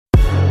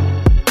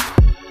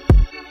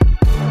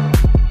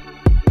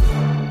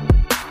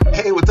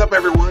up,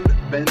 everyone?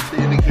 Ben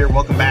Standig here.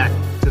 Welcome back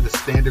to the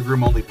Standig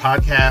Room Only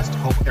podcast.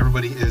 Hope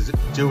everybody is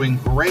doing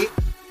great.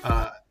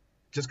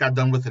 Just got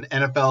done with an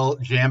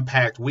NFL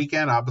jam-packed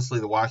weekend. Obviously,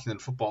 the Washington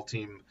football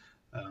team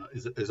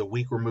is a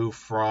week removed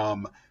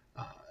from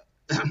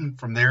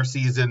their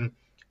season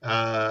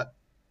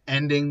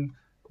ending.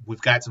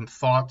 We've got some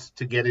thoughts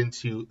to get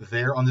into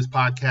there on this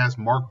podcast.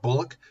 Mark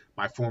Bullock,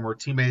 my former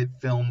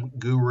teammate, film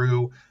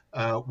guru,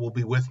 will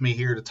be with me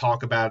here to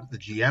talk about the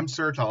GM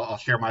search. I'll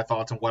share my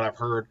thoughts on what I've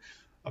heard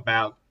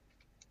about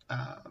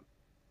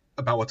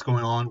what's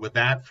going on with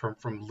that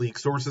from league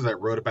sources. I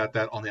wrote about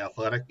that on The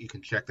Athletic. You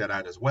can check that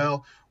out as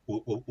well.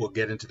 We'll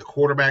get into the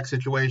quarterback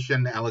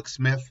situation, Alex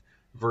Smith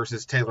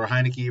versus Taylor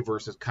Heineke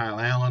versus Kyle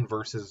Allen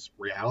versus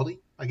reality,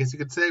 I guess you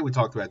could say. We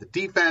talked about the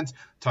defense,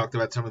 talked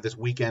about some of this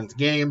weekend's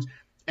games,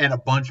 and a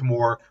bunch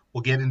more.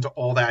 We'll get into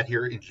all that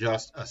here in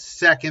just a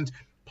second.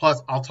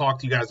 Plus, I'll talk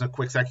to you guys in a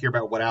quick sec here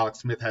about what Alex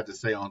Smith had to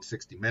say on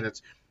 60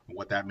 Minutes and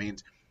what that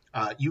means.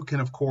 You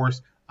can, of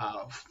course,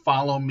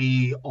 follow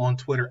me on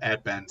Twitter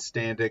at Ben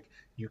Standig.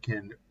 You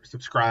can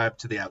subscribe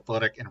to The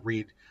Athletic and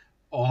read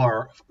all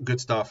our good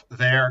stuff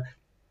there.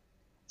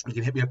 You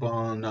can hit me up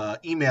on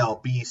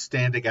email,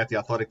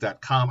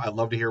 bstandig@theathletic.com. I'd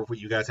love to hear what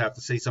you guys have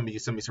to say. Some of you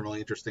send me some really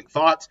interesting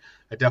thoughts.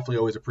 I definitely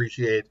always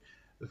appreciate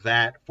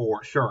that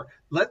for sure.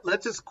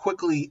 Let's just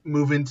quickly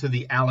move into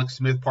the Alex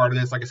Smith part of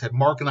this. Like I said,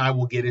 Mark and I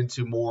will get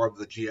into more of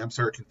the GM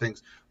search and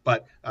things,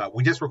 but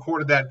we just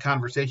recorded that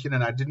conversation,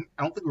 and I don't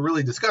think we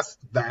really discussed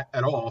that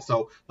at all.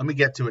 So let me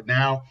get to it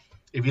now.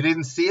 If you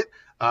didn't see it,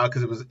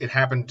 because it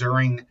happened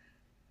during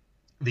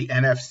the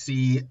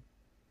NFC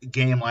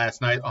game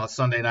last night on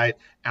Sunday night,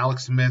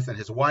 Alex Smith and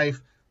his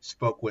wife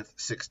spoke with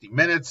 60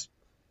 Minutes.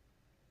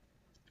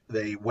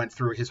 They went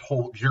through his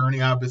whole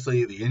journey,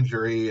 obviously, the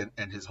injury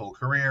and his whole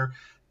career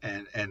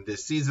and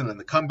this season and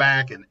the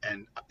comeback and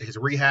his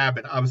rehab.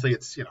 And obviously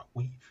it's,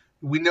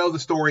 we know the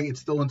story.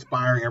 It's still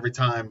inspiring every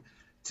time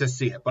to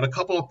see it. But a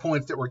couple of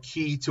points that were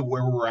key to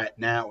where we're at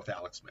now with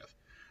Alex Smith.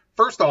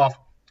 First off,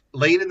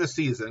 late in the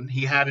season,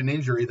 he had an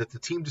injury that the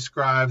team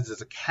describes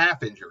as a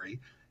calf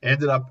injury.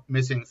 Ended up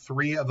missing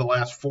 3 of the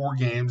last 4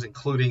 games,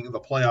 including the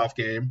playoff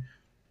game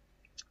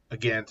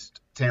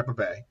against Tampa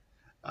Bay.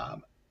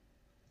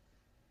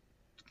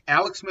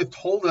 Alex Smith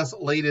told us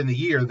late in the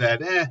year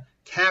that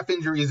calf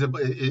injury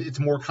it's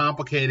more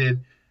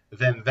complicated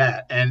than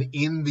that. And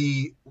in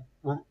the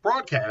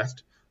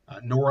broadcast,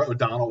 Nora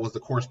O'Donnell was the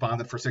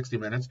correspondent for 60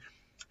 Minutes.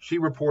 She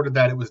reported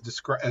that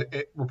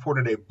it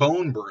reported a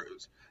bone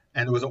bruise,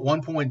 and it was at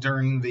one point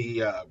during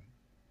the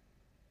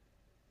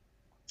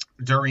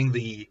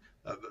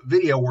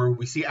video where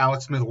we see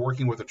Alex Smith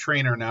working with a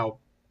trainer. Now,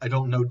 I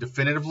don't know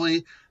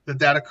definitively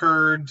that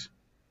occurred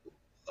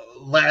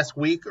last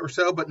week or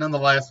so, but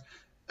nonetheless,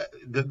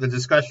 the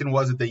discussion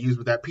was that they used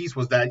with that piece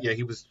was that,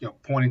 he was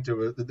pointing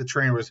to the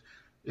trainer was,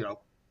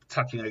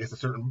 touching, I guess, a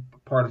certain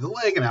part of the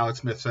leg, and Alex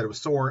Smith said it was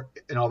sore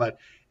and all that.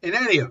 In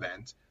any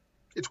event,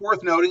 it's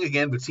worth noting,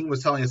 again, the team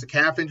was telling us a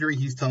calf injury.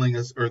 He's telling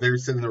us, or they're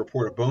sending the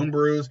report a bone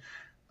bruise.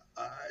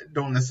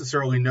 Don't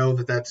necessarily know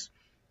that that's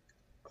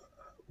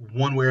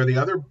one way or the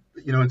other,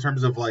 in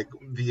terms of like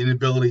the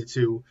inability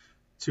to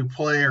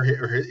play or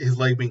his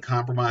leg being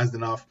compromised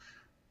enough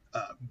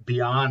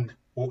beyond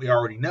what we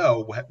already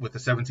know with the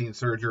 17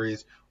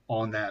 surgeries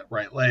on that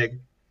right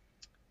leg.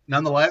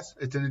 Nonetheless,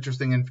 it's an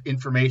interesting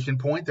information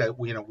point that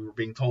we were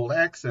being told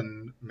X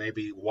and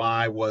maybe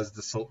Y was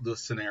the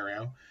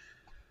scenario.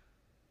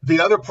 The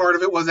other part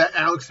of it was that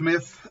Alex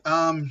Smith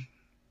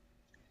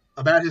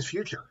about his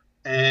future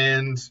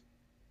and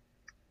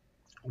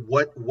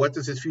what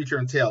does his future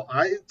entail.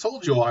 I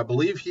told you, I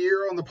believe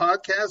here on the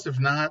podcast, if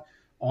not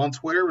on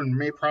Twitter, and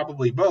may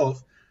probably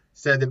both,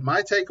 said that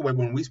my takeaway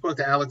when we spoke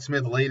to Alex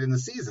Smith late in the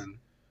season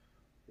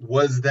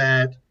was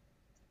that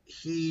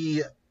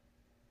he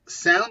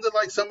sounded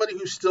like somebody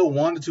who still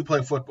wanted to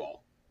play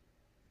football.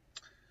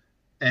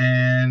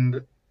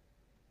 And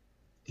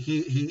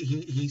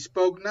he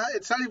spoke,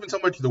 it's not even so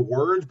much the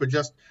words, but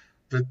just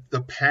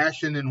the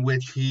passion in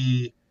which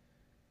he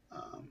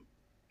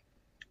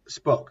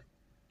spoke.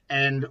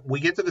 And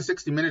we get to the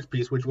 60 Minutes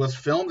piece, which was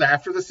filmed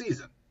after the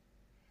season,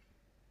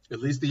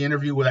 at least the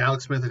interview with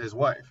Alex Smith and his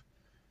wife.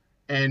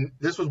 And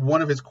this was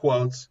one of his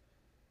quotes: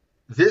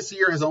 "This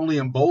year has only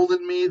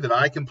emboldened me that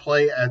I can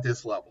play at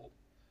this level."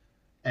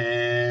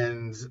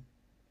 And,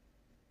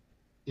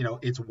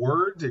 it's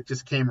words. It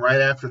just came right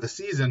after the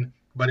season,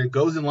 but it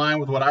goes in line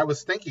with what I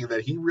was thinking,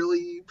 that he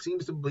really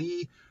seems to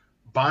be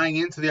buying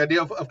into the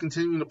idea of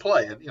continuing to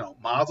play. And,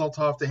 mazel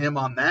tov to him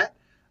on that.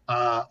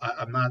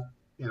 I'm not,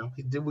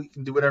 he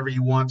can do whatever he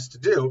wants to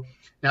do.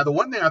 Now, the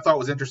one thing I thought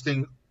was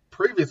interesting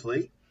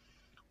previously,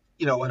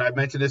 and I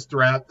mentioned this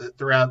throughout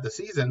the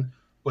season,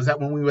 was that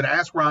when we would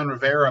ask Ron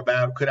Rivera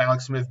about could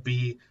Alex Smith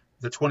be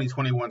the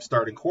 2021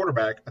 starting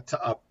quarterback,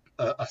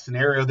 a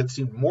scenario that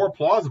seemed more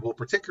plausible,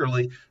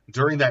 particularly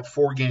during that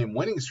 4-game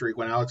winning streak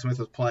when Alex Smith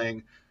was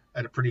playing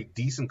at a pretty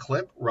decent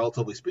clip,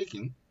 relatively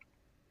speaking.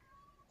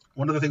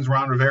 One of the things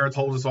Ron Rivera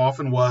told us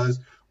often was,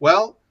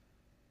 we'll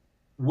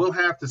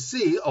have to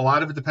see. A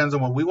lot of it depends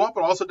on what we want,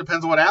 but also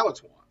depends on what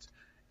Alex wants.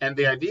 And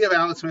the idea of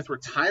Alex Smith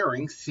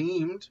retiring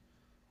seemed,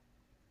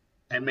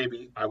 and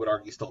maybe I would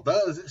argue still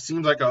does,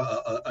 seems like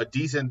a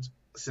decent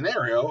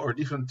scenario or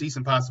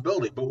decent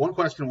possibility. But one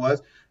question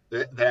was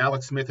that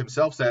Alex Smith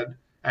himself said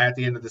at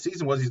the end of the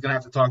season was he's going to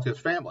have to talk to his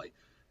family.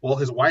 Well,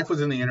 his wife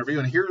was in the interview,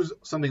 and here's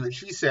something that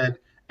she said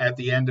at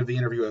the end of the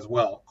interview as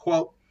well.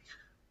 Quote,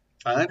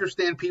 I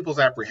understand people's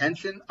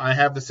apprehension. I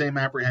have the same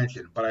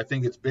apprehension, but I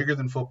think it's bigger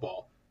than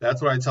football.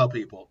 That's what I tell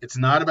people. It's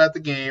not about the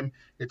game.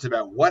 It's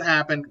about what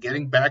happened,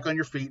 getting back on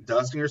your feet,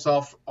 dusting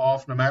yourself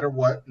off no matter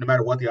what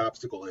the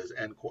obstacle is,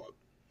 end quote.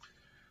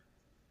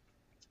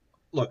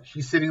 Look,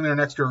 she's sitting there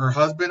next to her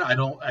husband.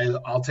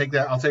 I'll take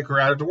her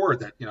out of the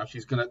word that,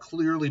 she's going to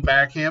clearly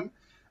back him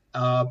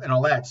and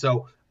all that.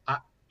 So,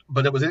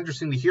 but it was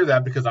interesting to hear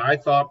that because I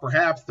thought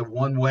perhaps the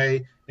one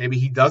way maybe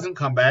he doesn't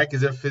come back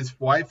is if his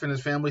wife and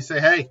his family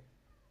say, hey,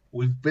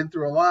 we've been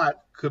through a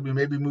lot. Could we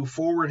maybe move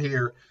forward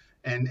here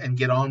and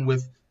get on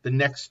with the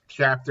next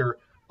chapter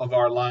of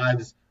our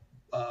lives?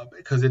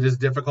 Because it is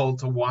difficult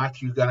to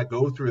watch. You got to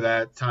go through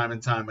that time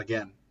and time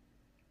again.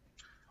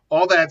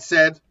 All that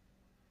said,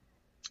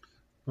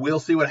 we'll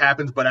see what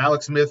happens. But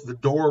Alex Smith, the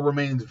door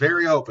remains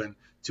very open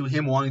to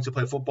him wanting to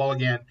play football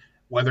again.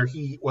 Whether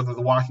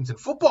the Washington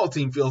football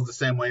team feels the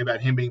same way about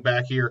him being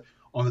back here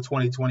on the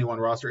 2021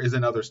 roster is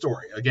another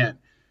story. Again,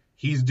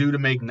 he's due to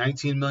make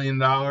 $19 million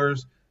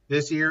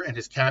this year, and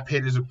his cap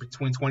hit is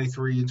between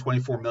 23 and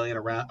 24 million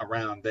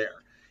around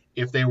there.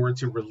 If they were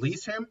to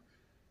release him,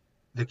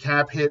 the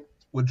cap hit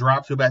would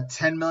drop to about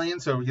 10 million.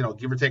 So,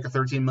 give or take a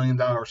 $13 million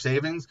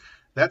savings.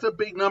 That's a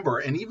big number.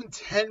 And even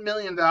 $10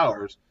 million,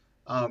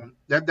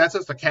 that's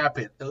just a cap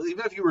hit.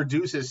 Even if you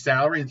reduce his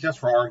salary, just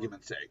for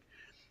argument's sake,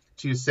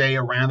 to say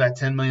around that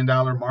 $10 million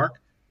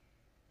mark,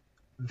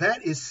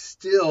 that is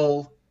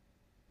still,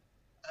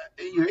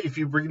 if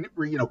you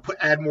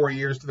add more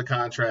years to the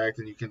contract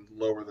and you can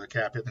lower the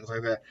cap hit, things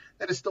like that,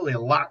 that is still a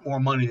lot more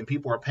money than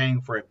people are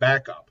paying for a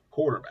backup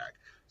quarterback.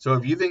 So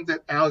if you think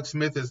that Alex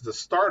Smith is the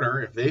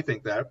starter, if they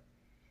think that,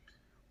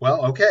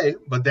 well, okay,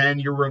 but then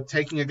you're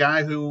taking a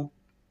guy who,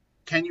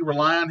 can you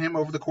rely on him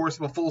over the course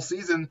of a full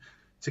season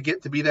to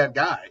get to be that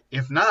guy?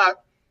 If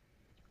not,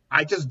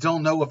 I just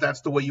don't know if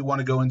that's the way you want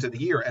to go into the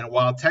year. And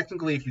while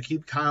technically if you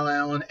keep Kyle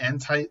Allen and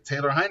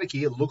Taylor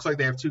Heineke, it looks like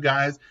they have two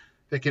guys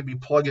that can be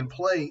plug and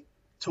play.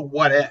 To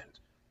what end?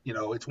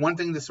 It's one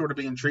thing to sort of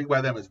be intrigued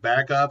by them as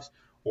backups,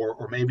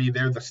 or maybe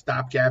they're the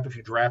stopgap if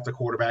you draft a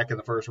quarterback in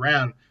the first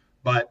round.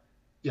 But,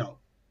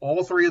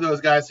 all three of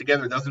those guys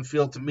together doesn't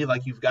feel to me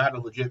like you've got a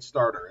legit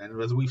starter.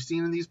 And as we've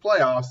seen in these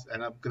playoffs,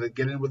 and I'm going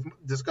to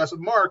discuss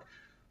with Mark,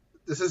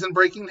 this isn't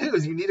breaking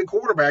news. You need a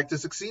quarterback to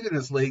succeed in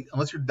this league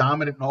unless you're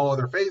dominant in all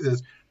other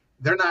phases.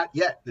 They're not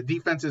yet. The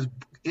defense is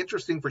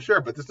interesting for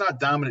sure, but it's not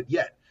dominant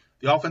yet.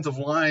 The offensive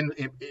line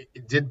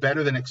it did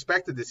better than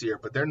expected this year,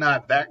 but they're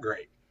not that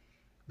great.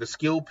 The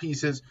skill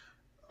pieces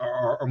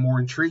are more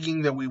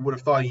intriguing than we would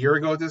have thought a year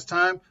ago at this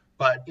time,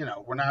 but,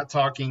 we're not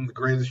talking the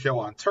greatest show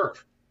on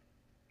turf.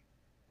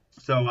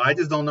 So I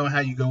just don't know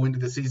how you go into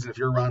the season if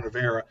you're Ron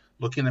Rivera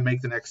looking to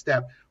make the next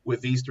step with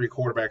these three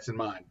quarterbacks in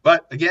mind.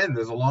 But again,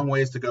 there's a long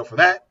ways to go for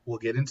that. We'll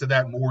get into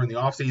that more in the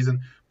offseason,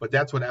 but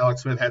that's what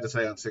Alex Smith had to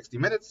say on 60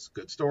 Minutes.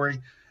 Good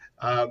story.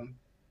 And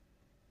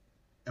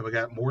we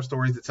got more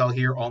stories to tell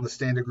here on the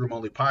Standig Room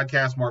Only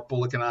podcast. Mark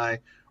Bullock and I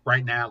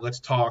right now, let's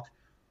talk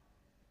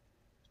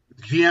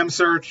GM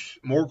search,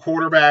 more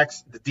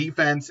quarterbacks, the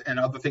defense, and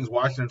other things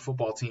Washington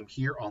football team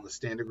here on the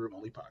Standig Room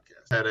Only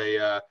podcast. Had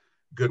a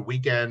good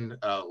weekend,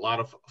 a lot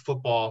of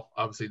football,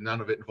 obviously none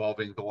of it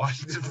involving the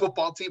Washington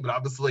football team, but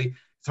obviously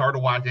it's hard to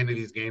watch any of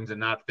these games and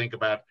not think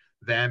about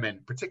them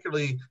and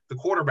particularly the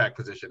quarterback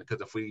position,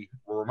 because if we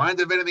were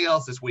reminded of anything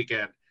else this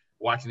weekend,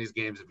 watching these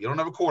games, if you don't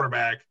have a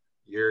quarterback,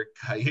 you're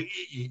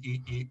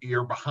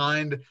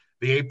behind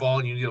the eight ball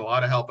and you need a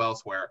lot of help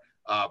elsewhere.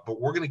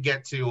 But we're going to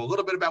get to a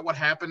little bit about what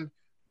happened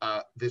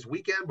this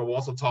weekend, but we'll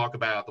also talk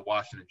about the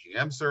Washington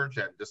GM search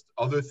and just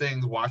other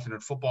things, Washington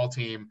football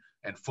team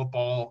and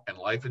football and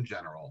life in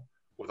general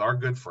with our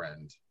good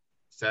friend,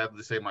 sadly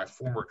to say my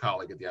former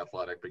colleague at The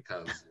Athletic,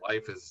 because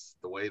life is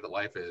the way that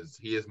life is.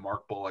 He is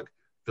Mark Bullock,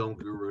 film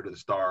guru to the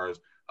stars.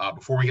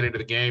 Before we get into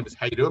the games,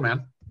 how you doing,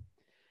 man?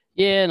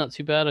 Yeah, not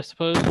too bad, I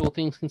suppose, all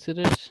things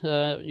considered.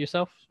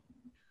 Yourself?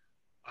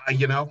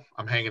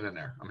 I'm hanging in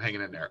there.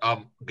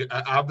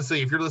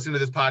 Obviously, if you're listening to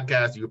this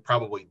podcast, you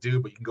probably do,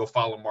 but you can go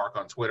follow Mark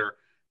on Twitter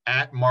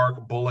at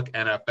Mark Bullock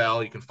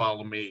NFL. You can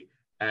follow me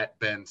at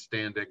Ben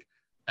Standig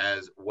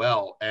as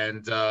well.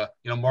 And,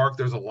 Mark,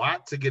 there's a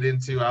lot to get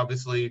into,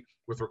 obviously,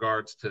 with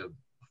regards to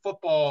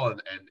football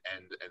and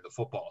the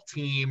football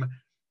team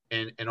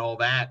and all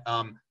that.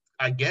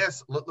 I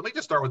guess let me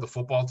just start with the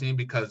football team,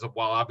 because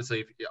while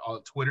obviously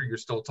on Twitter you're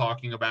still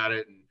talking about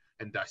it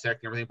and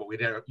dissecting everything, but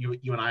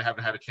you and I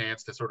haven't had a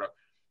chance to sort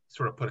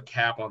of put a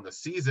cap on the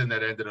season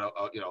that ended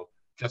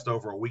just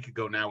over a week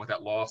ago now with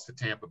that loss to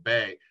Tampa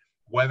Bay.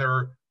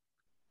 Whether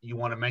you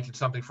want to mention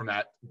something from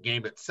that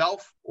game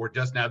itself, or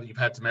just now that you've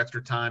had some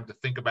extra time to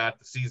think about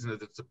the season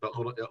that's a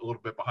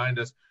little bit behind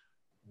us,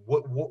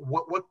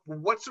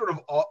 what sort of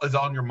is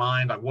on your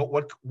mind? Like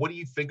what do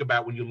you think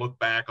about when you look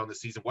back on the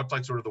season? What's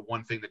like sort of the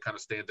one thing that kind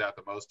of stands out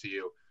the most to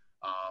you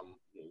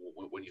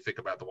when you think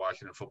about the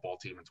Washington football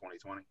team in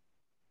 2020?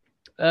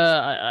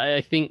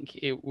 I think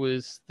it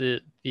was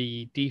the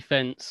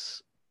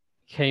defense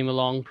came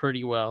along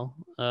pretty well,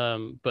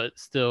 but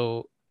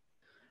still,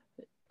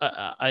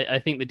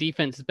 I think the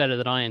defense is better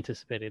than I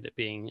anticipated it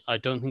being. I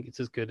don't think it's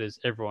as good as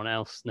everyone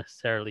else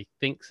necessarily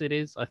thinks it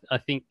is. I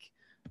think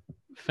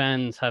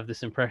fans have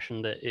this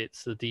impression that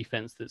it's the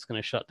defense that's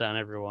going to shut down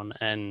everyone,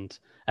 and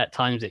at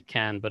times it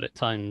can, but at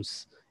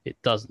times it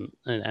doesn't.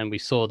 And we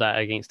saw that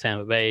against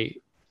Tampa Bay,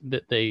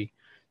 that they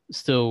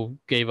still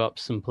gave up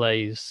some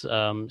plays,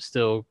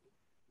 still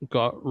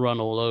got run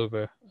all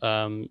over.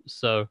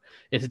 So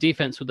it's a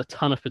defense with a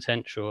ton of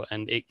potential,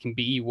 and it can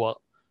be what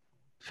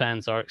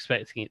fans are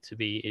expecting it to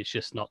be. It's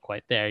just not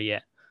quite there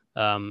yet.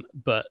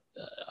 But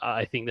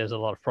I think there's a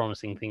lot of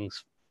promising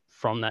things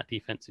from that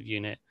defensive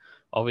unit.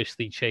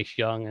 Obviously, Chase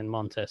Young and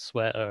Montez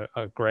Sweat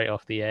are great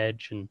off the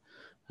edge, and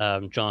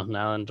Jonathan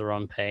Allen,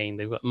 Daron Payne.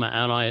 They've got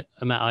Matt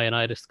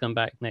Ioannidis to come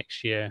back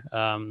next year.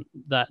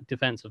 That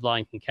defensive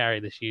line can carry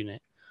this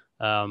unit.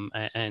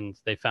 And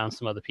they found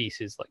some other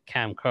pieces, like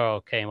Cam Curl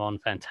came on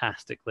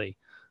fantastically.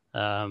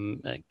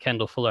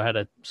 Kendall Fuller had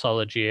a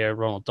solid year.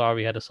 Ronald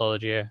Darby had a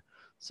solid year.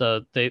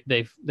 So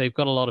they've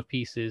got a lot of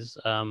pieces,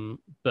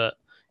 but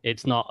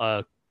it's not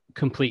a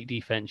complete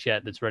defense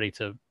yet that's ready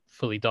to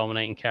fully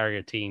dominate and carry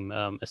a team,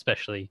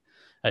 especially,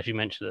 as you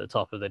mentioned at the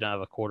top, if they don't have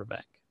a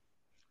quarterback.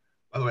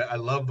 By the way, I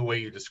love the way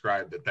you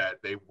described it,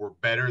 that they were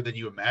better than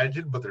you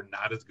imagined, but they're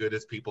not as good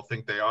as people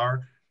think they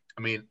are.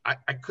 I mean,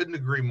 I couldn't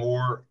agree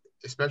more,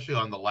 especially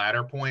on the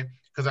latter point,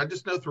 because I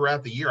just know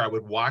throughout the year I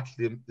would watch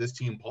this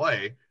team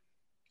play,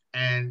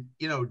 and,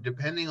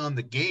 depending on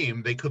the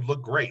game, they could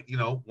look great.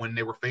 When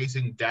they were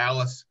facing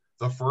Dallas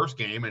the first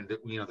game and, the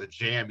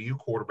JMU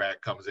quarterback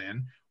comes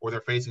in, or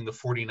they're facing the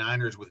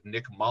 49ers with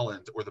Nick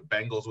Mullins, or the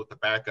Bengals with the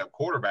backup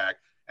quarterback,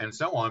 and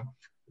so on,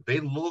 they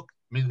look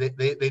 – I mean,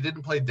 they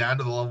didn't play down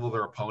to the level of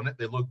their opponent.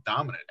 They looked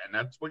dominant, and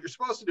that's what you're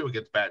supposed to do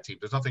against bad teams.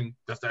 There's nothing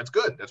 – that's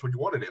good. That's what you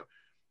want to do.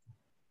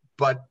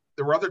 But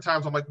there were other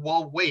times I'm like,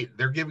 well, wait,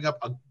 they're giving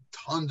up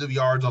tons of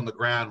yards on the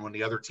ground when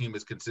the other team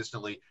is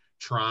consistently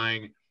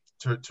trying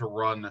to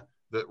run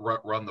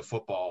the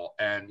football.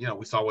 And,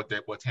 we saw what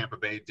Tampa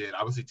Bay did.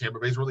 Obviously, Tampa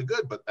Bay is really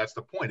good, but that's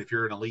the point. If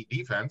you're an elite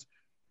defense,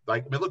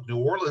 look, New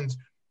Orleans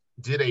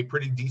did a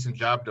pretty decent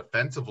job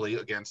defensively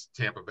against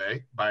Tampa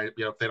Bay by,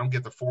 if they don't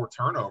get the 4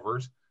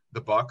 turnovers,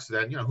 the Bucs,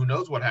 then, who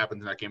knows what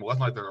happens in that game. It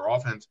wasn't like their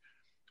offense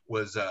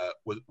was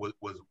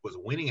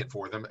winning it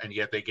for them, and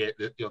yet they get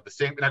the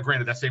same. Now,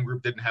 granted, that same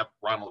group didn't have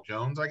Ronald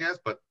Jones, I guess,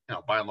 but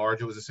by and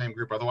large, it was the same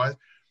group otherwise.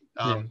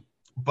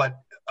 But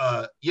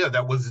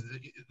that was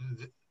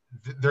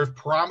there's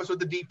promise with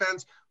the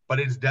defense, but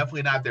it's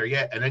definitely not there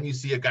yet. And then you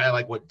see a guy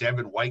like what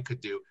Devin White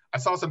could do. I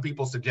saw some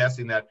people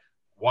suggesting that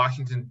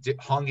Washington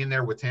hung in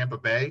there with Tampa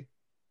Bay,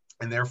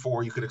 and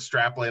therefore you could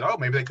extrapolate. Oh,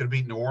 maybe they could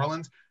beat New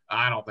Orleans.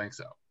 I don't think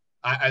so.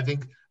 I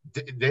think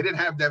they didn't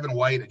have Devin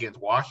White against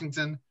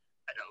Washington.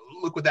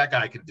 Look what that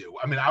guy can do.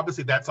 I mean,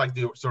 obviously that's like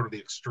the sort of the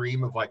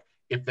extreme of like,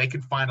 if they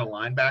could find a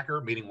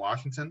linebacker, meaning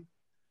Washington,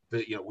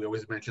 that, we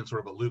always mention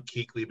sort of a Luke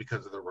Kuechly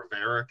because of the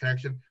Rivera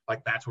connection.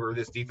 Like, that's where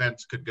this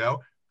defense could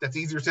go. That's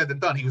easier said than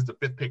done. He was the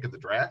 5th pick of the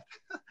draft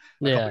a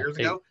couple years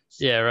ago.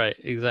 Yeah, right.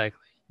 Exactly.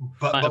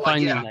 But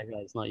finding that guy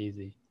is not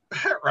easy.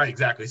 Right,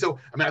 exactly. So,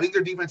 I mean, I think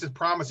their defense is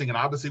promising, and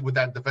obviously with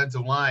that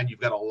defensive line, you've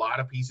got a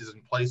lot of pieces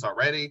in place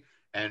already,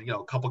 and,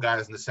 a couple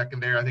guys in the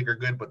secondary I think are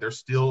good, but there's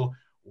still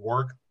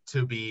work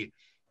to be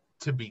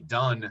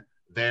done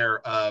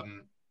there.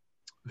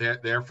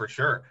 There for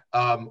sure.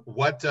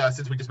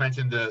 Since we just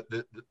mentioned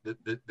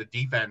the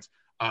defense,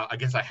 I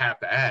guess I have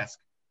to ask,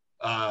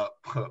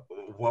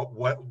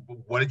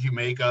 what did you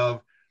make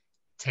of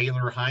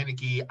Taylor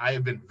Heineke? I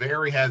have been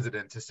very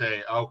hesitant to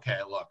say, okay,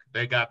 look,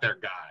 they got their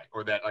guy,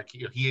 or that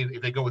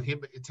if they go with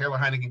him, Taylor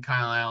Heineke and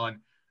Kyle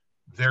Allen,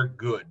 they're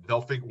good.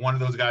 They'll think one of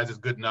those guys is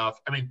good enough.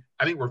 I mean,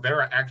 I think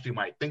Rivera actually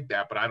might think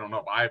that, but I don't know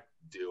if I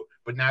do.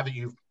 But now that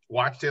you've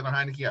watched Taylor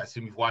Heineke, I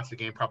assume you've watched the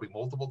game probably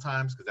multiple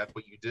times because that's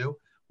what you do.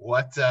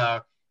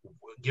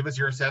 Give us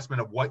your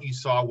assessment of what you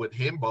saw with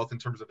him, both in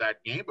terms of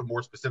that game, but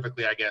more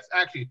specifically, I guess,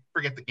 actually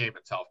forget the game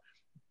itself.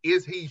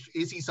 Is he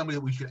somebody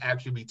that we should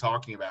actually be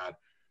talking about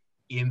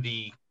in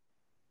the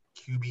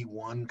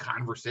QB1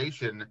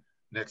 conversation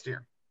next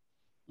year?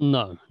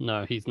 No,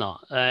 he's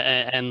not.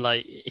 And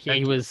like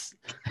he was,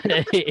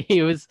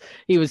 he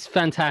was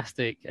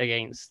fantastic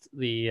against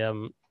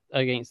the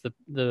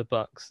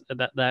Bucs.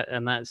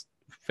 And that's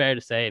fair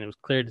to say, and it was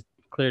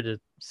clear to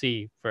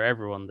see for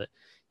everyone that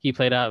he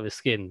played out of his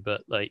skin.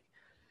 But like,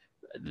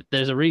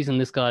 there's a reason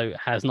this guy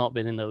has not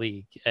been in the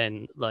league,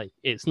 and like,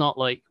 it's not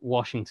like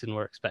Washington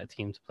were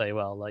expecting him to play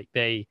well. Like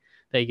they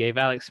gave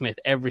Alex Smith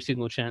every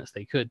single chance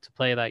they could to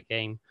play that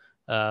game,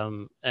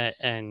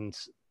 and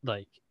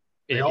like.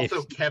 They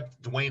also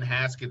kept Dwayne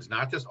Haskins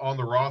not just on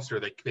the roster;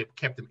 they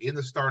kept him in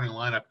the starting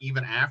lineup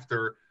even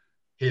after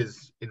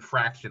his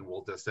infraction,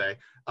 we'll just say,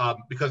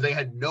 because they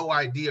had no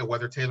idea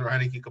whether Taylor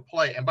Heineke could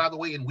play. And by the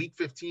way, in week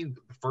 15,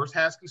 the first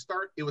Haskins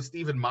start, it was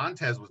Steven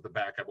Montez was the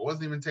backup. It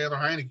wasn't even Taylor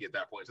Heineke at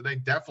that point. So they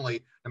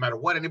definitely, no matter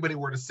what anybody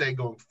were to say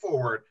going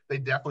forward, they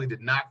definitely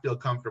did not feel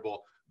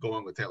comfortable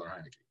going with Taylor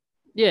Heineke.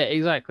 Yeah,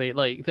 exactly.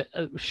 Like,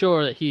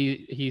 sure that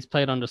he's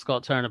played under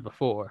Scott Turner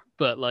before,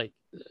 but like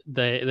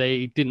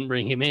they didn't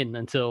bring him in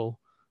until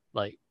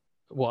like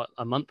what,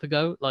 a month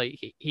ago. Like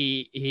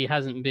he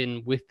hasn't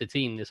been with the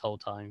team this whole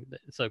time,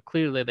 so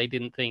clearly they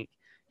didn't think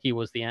he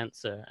was the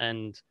answer.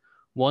 And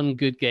one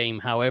good game,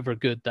 however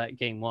good that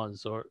game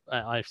was, or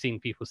I've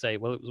seen people say,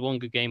 well, it was one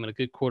good game and a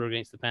good quarter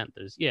against the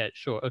Panthers. Yeah,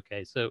 sure,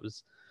 okay, so it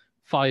was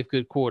 5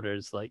 good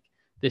quarters. Like,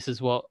 this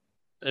is what.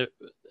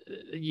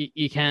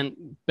 You can't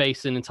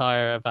base an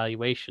entire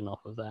evaluation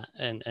off of that,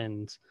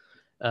 and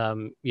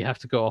you have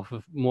to go off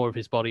of more of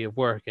his body of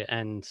work.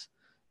 And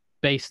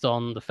based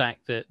on the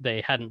fact that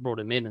they hadn't brought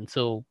him in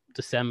until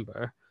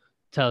December,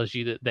 tells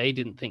you that they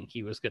didn't think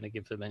he was going to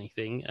give them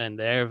anything, and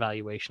their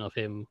evaluation of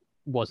him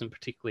wasn't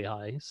particularly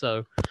high.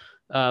 So,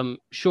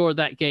 sure,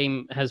 that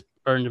game has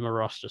earned him a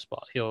roster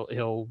spot.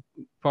 He'll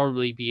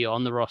probably be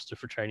on the roster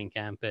for training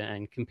camp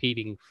and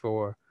competing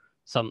for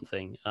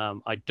something.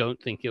 I don't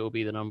think it will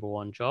be the number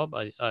one job.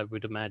 I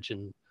would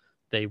imagine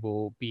they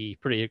will be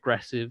pretty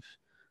aggressive,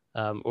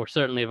 or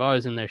certainly if I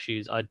was in their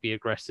shoes, I'd be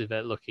aggressive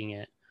at looking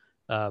at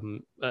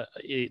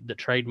the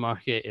trade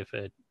market.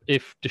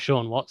 If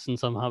Deshaun Watson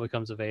somehow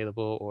becomes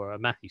available, or a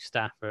Matthew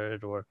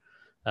Stafford, or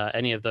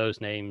any of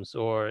those names,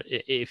 or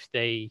if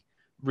they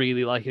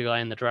really like a guy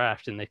in the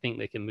draft and they think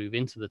they can move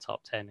into the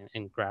top 10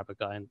 and grab a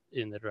guy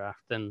in the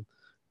draft, then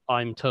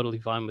I'm totally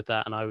fine with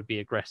that, and I would be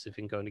aggressive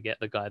in going to get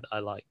the guy that I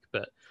like.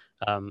 But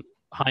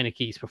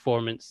Heineke's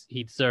performance,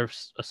 he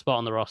deserves a spot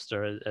on the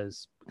roster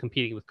as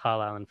competing with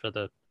Kyle Allen for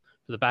the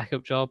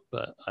backup job.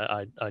 But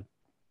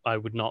I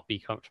would not be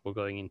comfortable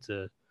going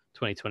into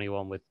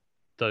 2021 with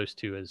those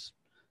two as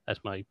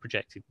my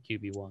projected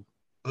QB1.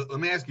 Let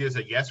me ask you this,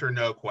 a yes or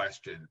no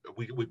question.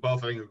 We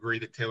both, I think, agree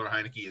that Taylor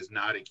Heineke is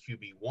not a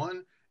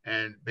QB1,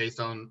 and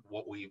based on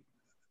what we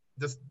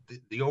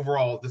the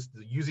overall,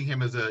 using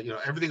him as a,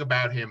 everything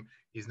about him,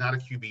 he's not a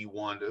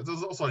QB1.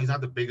 Also, he's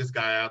not the biggest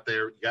guy out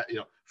there. You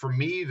got, for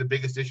me, the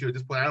biggest issue at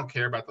this point, I don't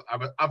care about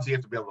obviously you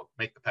have to be able to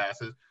make the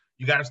passes.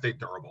 You got to stay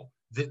durable.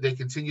 They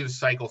continue to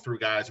cycle through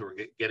guys who are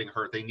getting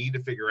hurt. They need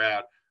to figure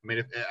out. I mean,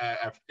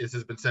 if this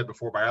has been said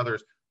before by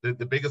others,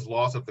 the biggest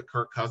loss of the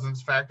Kirk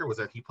Cousins factor was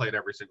that he played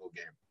every single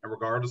game. And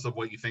regardless of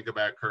what you think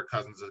about Kirk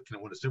Cousins that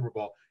can win a Super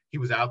Bowl, he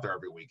was out there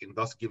every week and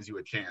thus gives you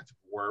a chance.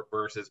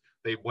 Versus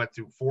they went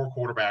through 4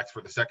 quarterbacks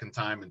for the second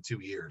time in 2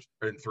 years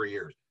or in 3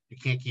 years. You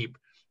can't keep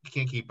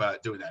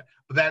doing that.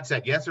 But that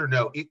said, yes or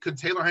no, could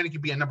Taylor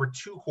Heineke be a number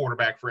 2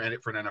 quarterback for an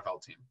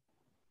NFL team?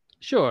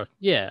 Sure.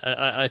 Yeah,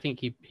 I think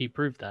he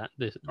proved that.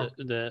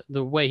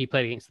 The way he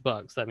played against the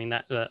Bucs. I mean,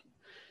 that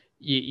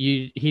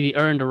he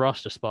earned a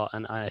roster spot,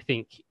 and I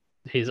think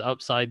his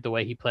upside, the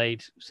way he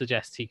played,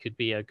 suggests he could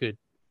be a good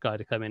guy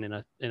to come in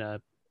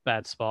a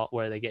bad spot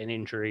where they get an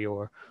injury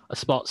or a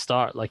spot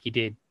start like he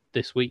did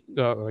this week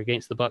or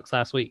against the Bucs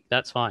last week.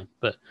 That's fine,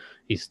 but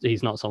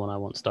he's not someone I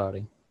want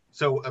starting.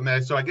 So,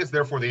 I guess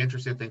therefore the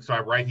interesting thing. So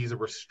I'm right, he's a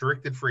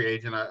restricted free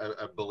agent,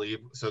 I believe.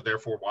 So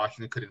therefore,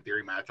 Washington could, in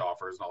theory, match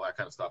offers and all that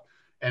kind of stuff.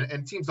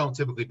 And teams don't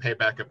typically pay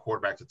backup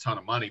quarterbacks a ton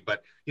of money,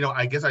 but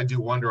I guess I do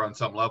wonder on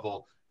some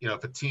level,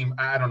 if a team,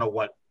 I don't know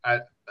what,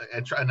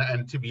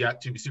 and to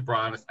be super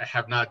honest, I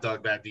have not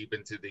dug that deep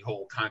into the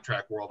whole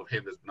contract world of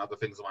him. There's been other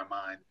things on my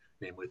mind,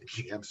 namely the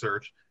GM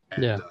search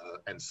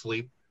and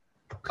sleep.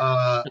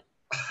 Not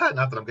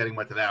that I'm getting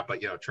much of that, but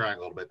trying a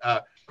little bit.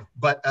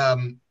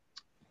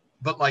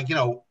 But like,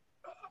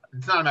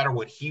 it's not a matter of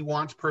what he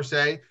wants per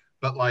se,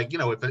 but like,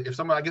 if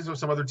some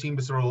other team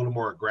is sort of a little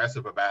more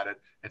aggressive about it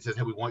and says,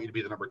 hey, we want you to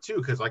be the number 2,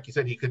 because like you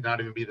said, he could not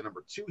even be the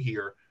number 2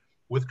 here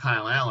with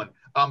Kyle Allen.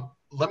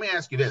 Let me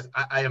ask you this.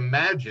 I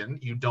imagine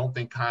you don't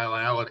think Kyle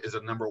Allen is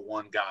a number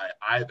 1 guy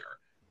either.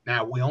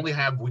 Now, we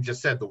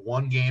just said the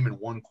 1 game and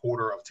 1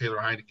 quarter of Taylor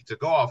Heineke to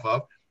go off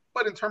of.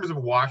 But in terms of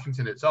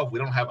Washington itself, we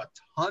don't have a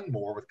ton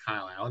more with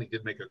Kyle Allen. He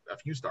did make a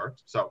few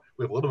starts, so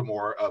we have a little bit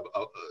more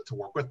to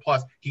work with.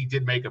 Plus, he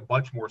did make a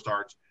bunch more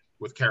starts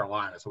with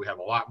Carolina, so we have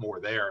a lot more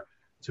there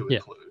to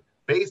include.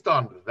 Based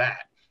on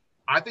that,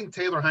 I think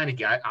Taylor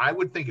Heineke, I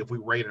would think if we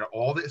rated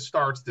all the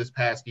starts this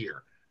past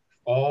year,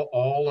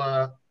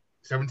 all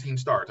 17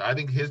 starts, I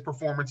think his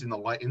performance in the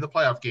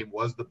playoff game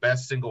was the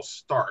best single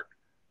start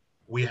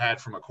we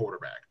had from a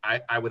quarterback.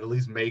 I would at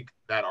least make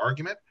that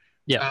argument.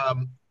 Yeah.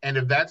 And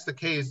if that's the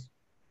case,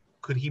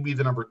 could he be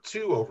the number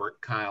 2 over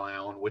Kyle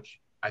Allen, which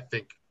I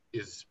think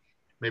is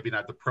maybe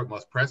not the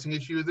most pressing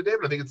issue of the day,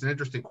 but I think it's an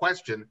interesting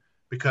question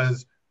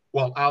because,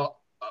 well,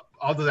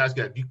 I'll just ask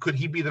you, could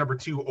he be the number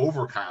 2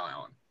 over Kyle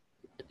Allen?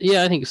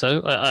 Yeah, I think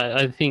so.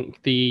 I think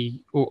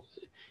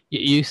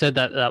you said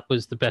that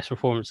was the best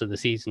performance of the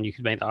season. You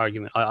could make the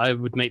argument. I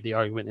would make the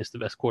argument it's the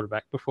best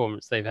quarterback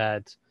performance they've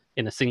had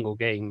in a single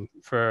game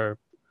for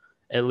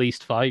at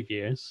least 5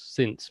 years,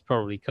 since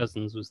probably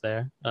Cousins was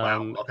there.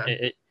 Wow.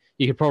 Okay.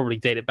 you could probably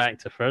date it back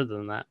to further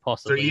than that,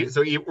 possibly.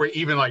 So we're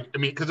even like, I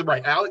mean, because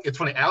right, it's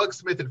funny. Alex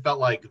Smith, it felt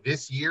like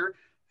this year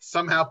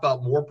somehow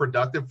felt more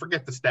productive.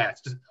 Forget the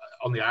stats, just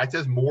on the eye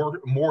test,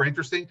 more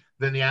interesting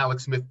than the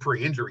Alex Smith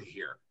pre-injury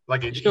here.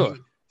 Like Sure.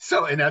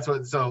 and that's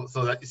what so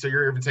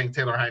you're even saying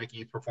Taylor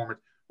Heineke's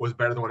performance was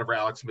better than whatever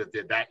Alex Smith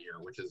did that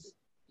year, which is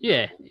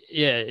Yeah.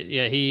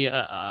 He,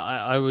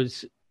 I would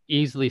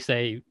easily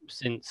say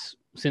since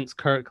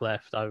Kirk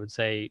left, I would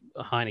say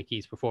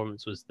Heineke's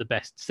performance was the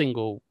best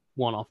single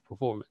one-off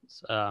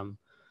performance.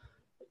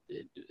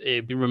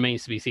 It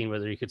remains to be seen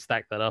whether he could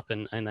stack that up.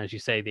 And as you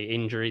say, the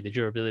injury, the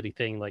durability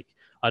thing, like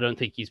I don't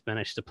think he's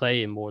managed to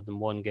play in more than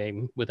one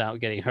game without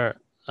getting hurt.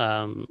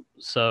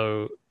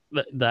 So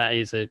that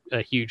is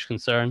a huge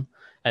concern.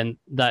 And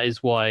that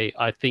is why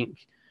I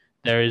think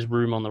there is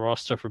room on the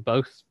roster for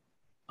both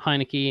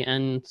Heineke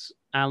and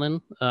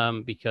Allen,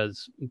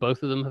 because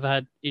both of them have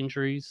had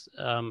injuries,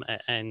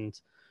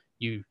 and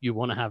you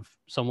want to have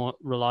somewhat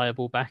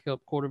reliable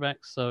backup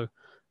quarterbacks. So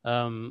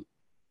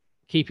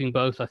keeping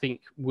both, I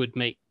think, would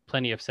make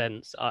plenty of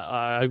sense.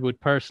 I would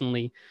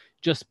personally,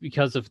 just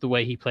because of the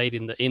way he played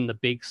in the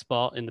big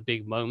spot, in the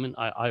big moment,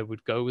 I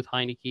would go with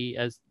Heineke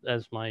as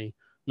my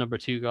number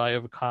 2 guy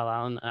over Kyle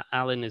Allen.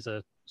 Allen is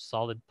a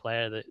solid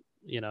player that,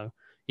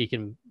 he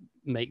can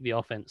make the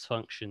offense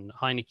function.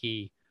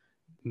 Heineke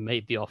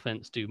made the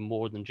offense do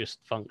more than just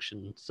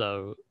function.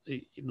 So,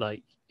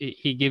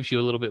 he gives you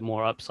a little bit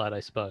more upside, I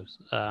suppose.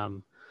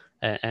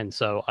 And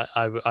so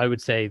I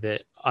would say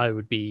that I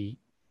would be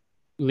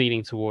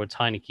leaning towards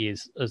Heineke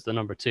as the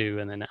number 2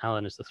 and then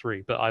Allen as the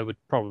 3, but I would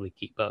probably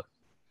keep both.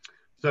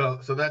 So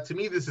that, to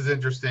me, this is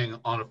interesting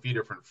on a few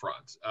different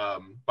fronts.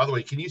 By the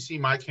way, can you see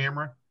my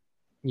camera?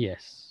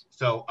 Yes.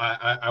 So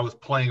I was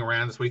playing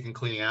around this week and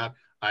cleaning out.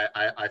 I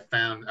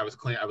was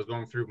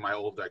going through my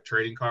old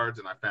trading cards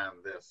and I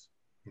found this.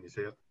 Can you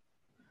see it?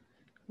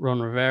 Ron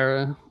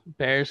Rivera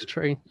Bears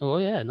trade. Oh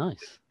yeah,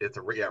 nice. It's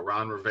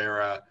Ron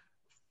Rivera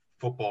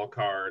football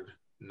card,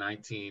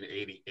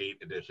 1988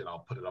 edition.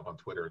 I'll put it up on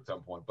Twitter at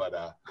some point,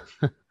 but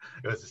it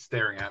was just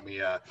staring at me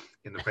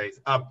in the face.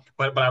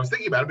 But I was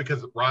thinking about it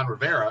because Ron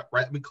Rivera,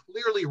 right? I mean,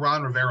 clearly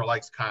Ron Rivera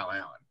likes Kyle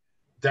Allen.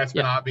 That's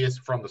been obvious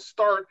from the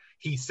start.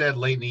 He said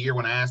late in the year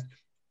when asked,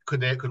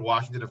 could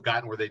Washington have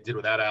gotten where they did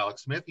without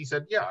Alex Smith? He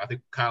said, yeah, I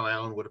think Kyle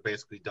Allen would have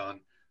basically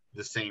done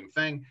the same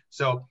thing.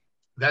 So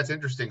that's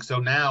interesting. So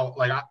now,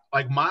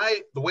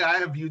 the way I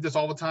have viewed this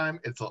all the time,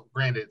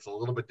 granted, it's a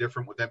little bit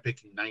different with them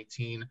picking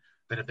 19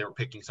 than if they were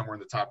picking somewhere in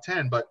the top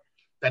 10, but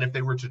that if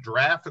they were to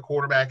draft a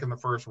quarterback in the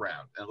first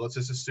round, and let's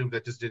just assume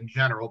that just in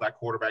general, that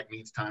quarterback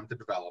needs time to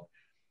develop,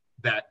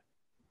 that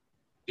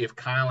if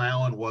Kyle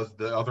Allen was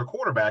the other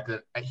quarterback,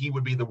 that he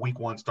would be the week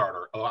 1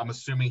 starter. I'm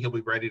assuming he'll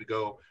be ready to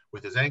go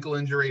with his ankle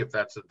injury. If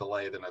that's a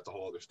delay, then that's a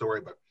whole other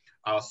story, but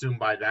I'll assume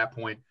by that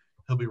point,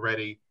 he'll be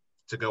ready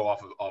to go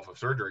off of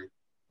surgery.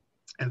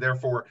 And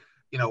therefore,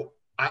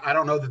 I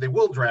don't know that they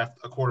will draft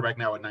a quarterback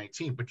now at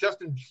 19, but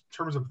just in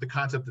terms of the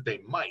concept that they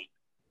might,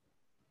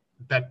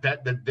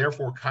 that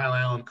therefore Kyle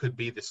Allen could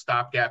be the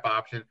stopgap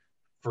option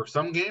for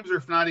some games, or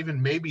if not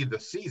even maybe the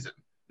season.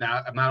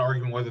 Now, I'm not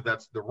arguing whether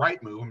that's the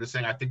right move. I'm just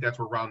saying I think that's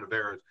where Ron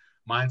Rivera's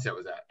mindset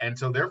was at. And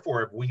so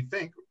therefore, if we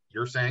think,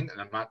 you're saying,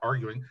 and I'm not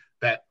arguing,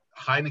 that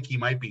Heineke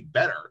might be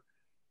better,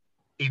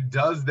 it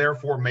does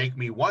therefore make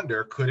me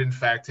wonder, could in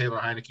fact Taylor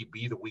Heineke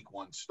be the week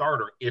 1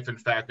 starter if in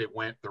fact they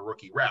went the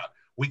rookie route?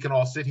 We can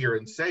all sit here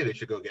and say they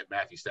should go get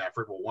Matthew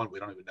Stafford. Well, one, we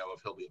don't even know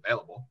if he'll be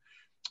available.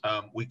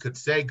 We could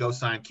say go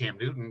sign Cam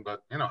Newton,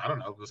 but I don't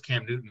know. Was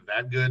Cam Newton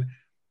that good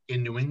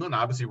in New England?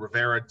 Obviously,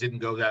 Rivera didn't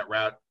go that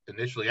route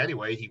initially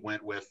anyway. He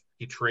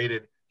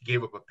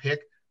gave up a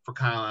pick for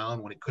Kyle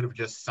Allen when he could have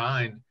just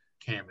signed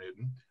Cam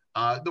Newton.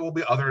 There will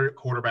be other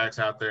quarterbacks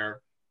out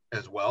there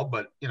as well,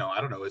 but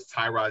I don't know. Is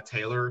Tyrod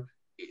Taylor,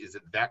 is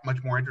it that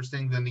much more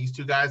interesting than these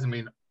two guys? I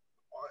mean,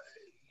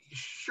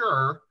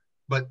 sure,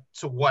 but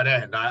to what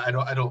end? I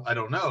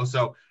don't know.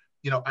 So,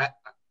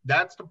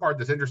 that's the part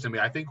that's interesting to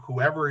me. I think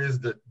whoever is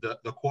the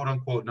quote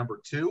unquote number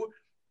 2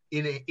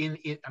 in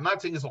I'm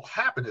not saying this will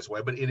happen this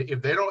way, but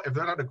if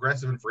they're not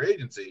aggressive in free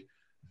agency,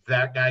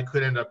 that guy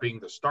could end up being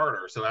the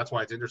starter. So that's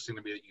why it's interesting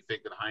to me that you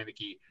think that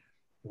Heineke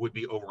would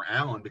be over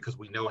Allen, because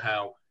we know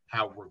how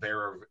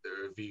Rivera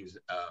views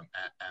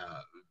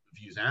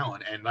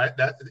Allen, and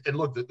and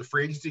look, the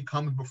free agency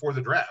comes before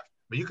the draft.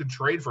 But you can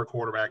trade for a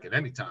quarterback at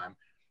any time,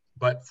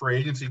 but free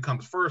agency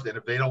comes first, and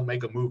if they don't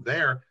make a move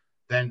there,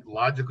 then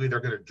logically they're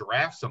going to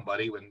draft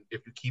somebody. When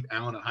if you keep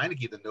Allen and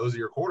Heineke, then those are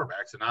your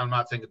quarterbacks. And I'm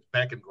not saying it's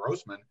Beck and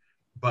Grossman,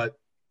 but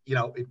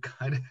it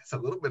kind of has a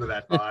little bit of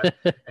that vibe.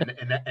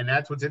 and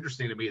that's what's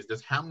interesting to me, is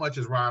just how much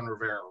does Ron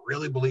Rivera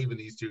really believe in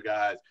these two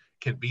guys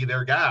can be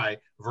their guy,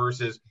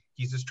 versus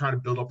he's just trying to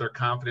build up their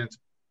confidence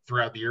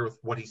throughout the year with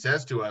what he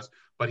says to us,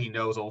 but he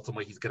knows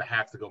ultimately he's going to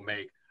have to go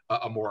make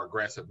a more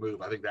aggressive move.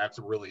 I think that's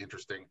a really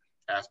interesting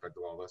aspect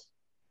of all this.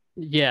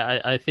 Yeah,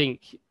 I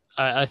think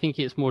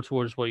it's more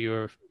towards what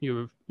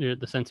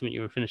the sentiment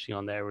you were finishing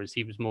on there, whereas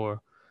he was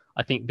more,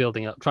 I think,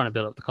 trying to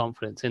build up the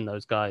confidence in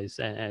those guys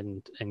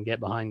and get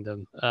behind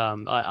them.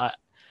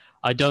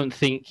 I don't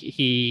think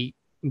he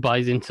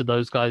buys into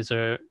those guys,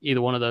 or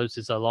either one of those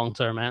is a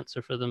long-term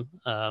answer for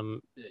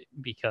them,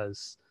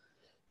 because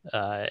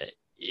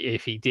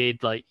if he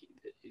did, like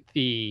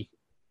the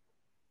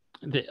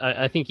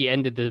I think he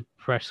ended the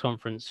press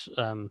conference,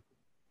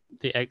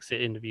 the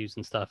exit interviews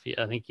and stuff.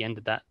 I think he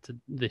ended that to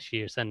this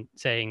year,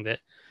 saying that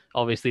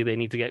obviously they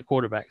need to get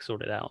quarterback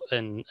sorted out,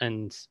 and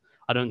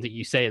I don't think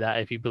you say that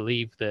if you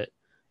believe that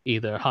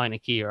either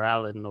Heineke or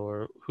Allen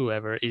or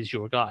whoever is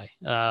your guy.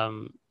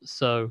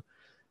 So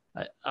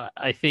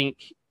I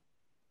think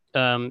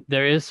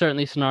there is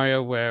certainly a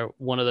scenario where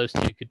one of those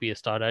two could be a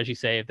starter, as you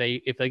say.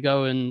 If they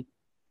go and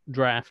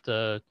draft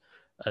a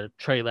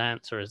Trey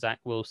Lance or a Zach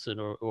Wilson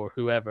or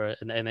whoever,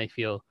 and they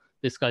feel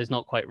this guy's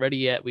not quite ready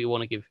yet, we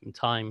want to give him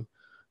time,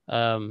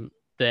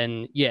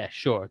 then yeah,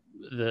 sure.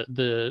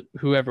 The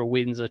whoever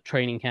wins a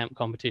training camp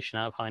competition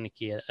out of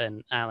Heineke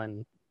and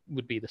Allen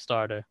would be the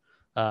starter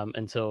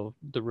until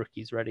the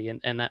rookie's ready,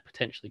 and that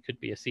potentially could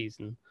be a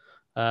season.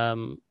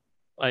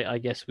 I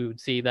guess we would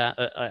see that.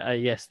 I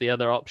guess the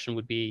other option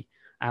would be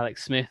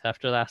Alex Smith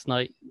after last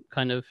night,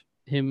 kind of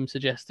him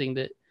suggesting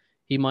that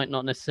he might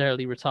not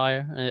necessarily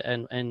retire,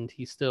 and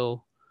he's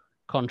still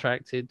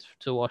contracted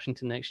to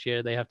Washington next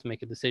year. They have to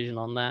make a decision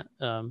on that.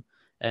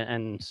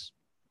 And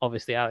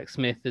obviously Alex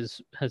Smith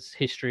has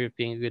history of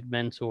being a good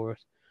mentor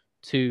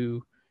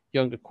to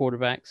younger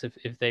quarterbacks.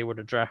 If they were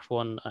to draft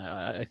one,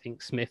 I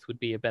think Smith would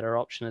be a better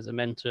option as a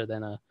mentor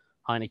than a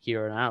Heineke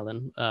or an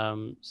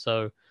Allen.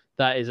 So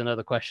that is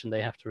another question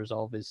they have to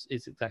resolve, is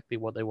exactly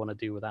what they want to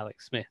do with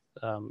Alex Smith,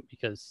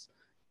 because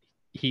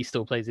he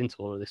still plays into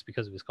all of this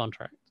because of his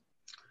contract.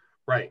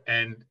 Right.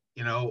 And,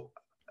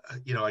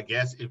 I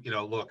guess,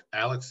 look,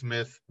 Alex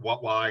Smith,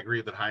 while I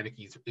agree that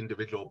Heineke's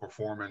individual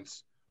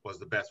performance was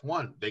the best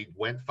one, they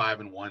went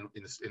 5-1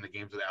 in the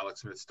games with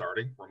Alex Smith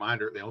starting.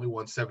 Reminder, they only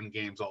won 7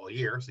 games all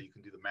year, so you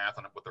can do the math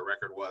on what the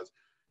record was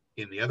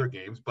in the other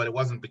games. But it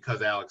wasn't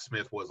because Alex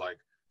Smith was like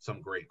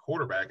some great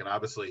quarterback, and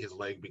obviously his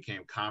leg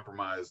became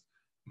compromised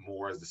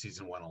more as the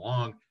season went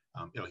along.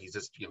 He's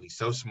just, he's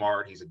so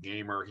smart. He's a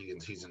gamer.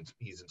 He's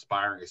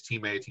inspiring his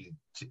teammates. He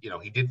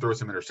did throw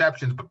some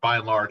interceptions, but by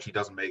and large, he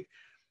doesn't make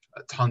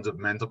tons of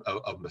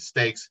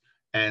mistakes.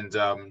 And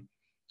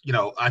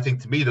I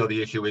think, to me, though,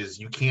 the issue is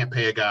you can't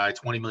pay a guy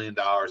 $20 million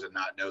and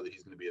not know that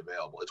he's going to be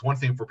available. It's one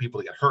thing for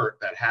people to get hurt,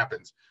 that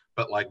happens,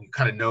 but like you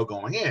kind of know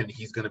going in,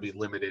 he's going to be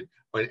limited.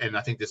 And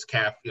I think this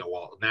calf,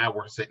 now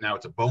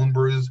it's a bone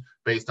bruise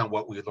based on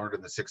what we learned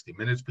in the 60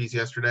 Minutes piece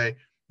yesterday,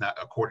 not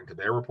according to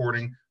their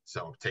reporting.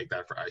 So take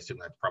that I assume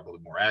that's probably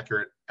more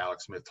accurate.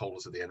 Alex Smith told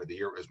us at the end of the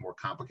year it was more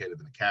complicated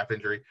than a calf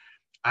injury.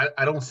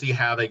 I don't see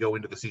how they go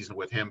into the season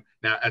with him.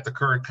 Now, at the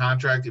current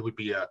contract, it would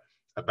be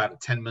about a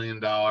 $10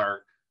 million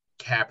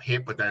cap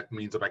hit, but that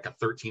means like a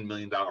 $13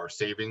 million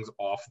savings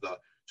off the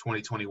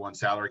 2021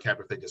 salary cap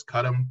if they just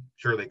cut him.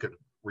 Sure, they could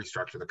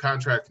restructure the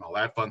contract and all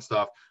that fun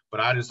stuff, but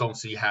I just don't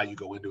see how you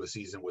go into a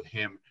season with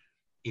him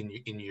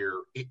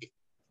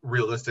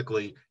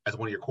realistically as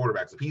one of your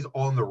quarterbacks. If he's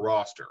on the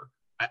roster,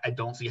 I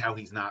don't see how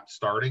he's not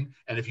starting.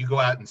 And if you go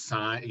out and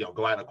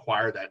go out and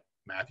acquire that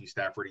Matthew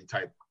Stafford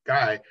type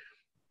guy,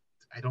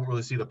 I don't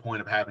really see the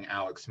point of having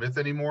Alex Smith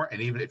anymore.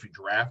 And even if you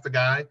draft the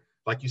guy,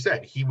 like you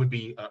said, he would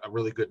be a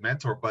really good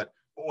mentor, but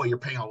boy, you're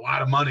paying a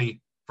lot of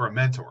money for a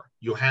mentor.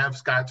 You have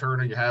Scott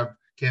Turner, you have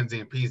Ken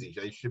Zampese.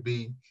 They should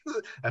be,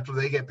 that's what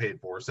they get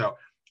paid for. So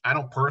I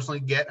don't personally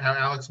get how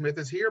Alex Smith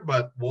is here,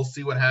 but we'll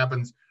see what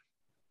happens.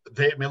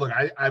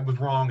 I was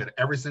wrong at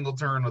every single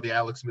turn of the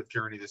Alex Smith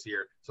journey this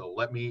year. So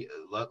let me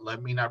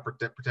not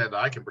pretend that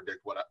I can predict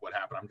what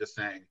happened. I'm just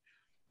saying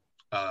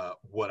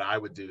what I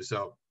would do.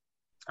 So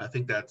I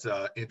think that's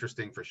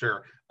interesting for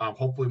sure.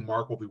 Hopefully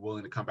Mark will be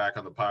willing to come back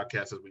on the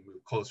podcast as we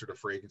move closer to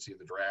free agency and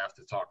the draft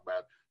to talk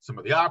about some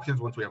of the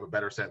options once we have a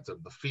better sense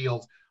of the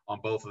field on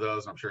both of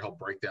those. And I'm sure he'll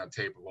break down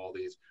tape of all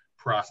these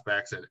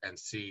prospects and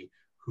see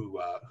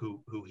who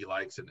he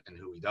likes and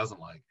who he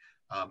doesn't like.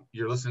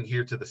 You're listening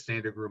here to the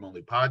Standig Room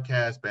Only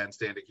podcast. Ben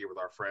Standig here with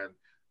our friend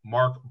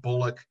Mark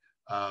Bullock,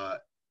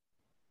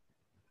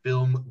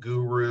 film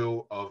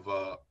guru of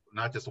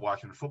not just the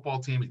Washington football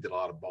team. He did a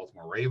lot of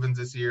Baltimore Ravens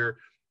this year.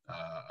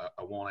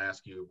 I won't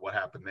ask you what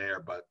happened there,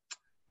 but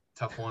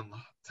tough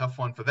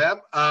one for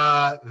them.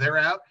 They're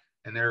out,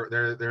 and they're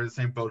the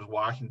same boat as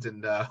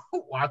Washington,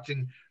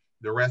 watching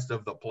the rest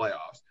of the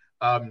playoffs.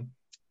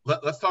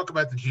 Let's talk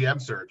about the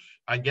GM search.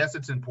 I guess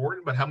it's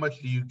important, but how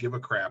much do you give a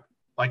crap?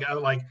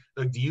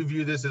 Do you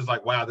view this as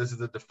like, wow, this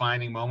is a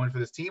defining moment for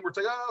this team? Or it's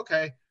like, oh,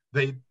 okay,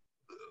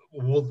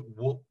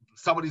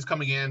 somebody's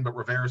coming in, but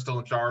Rivera's still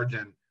in charge,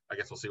 and I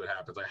guess we'll see what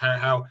happens. Like,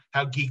 how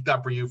geeked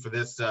up are you for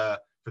this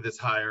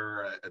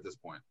hire at this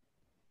point?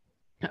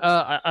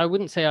 I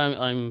wouldn't say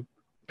I'm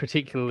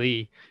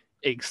particularly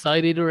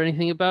excited or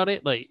anything about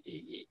it. Like,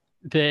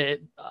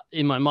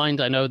 in my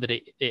mind, I know that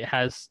it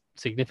has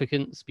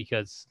significance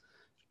because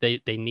they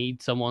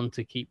need someone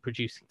to keep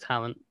producing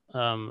talent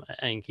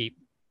and keep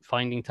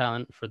finding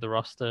talent for the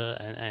roster,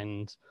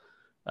 and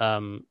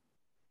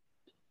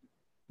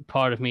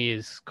part of me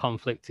is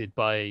conflicted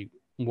by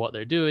what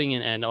they're doing,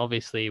 and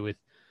obviously with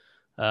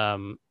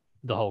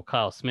the whole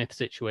Kyle Smith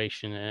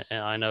situation. And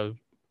I know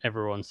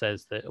everyone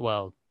says that,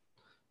 well,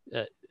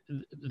 uh,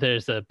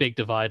 there's a big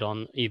divide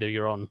on either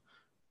you're on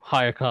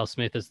hire Kyle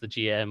Smith as the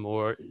GM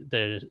or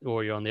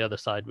you're on the other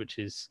side, which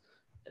is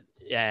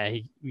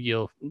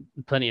you'll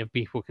plenty of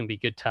people can be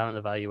good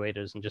talent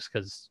evaluators, and just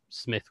because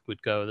Smith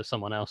would go, that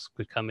someone else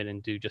could come in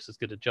and do just as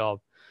good a job.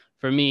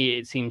 For me,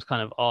 it seems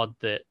kind of odd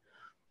that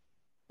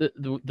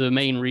the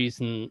main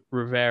reason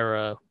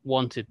Rivera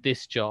wanted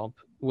this job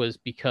was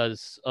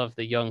because of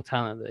the young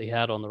talent that he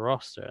had on the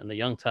roster, and the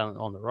young talent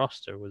on the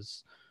roster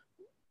was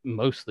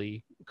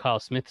mostly Kyle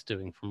Smith's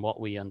doing, from what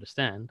we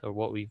understand or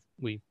what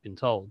we've been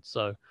told.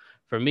 So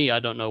for me, I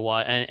don't know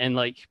why. And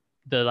like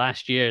the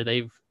last year,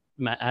 they've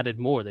added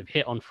more. They've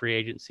hit on free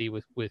agency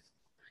with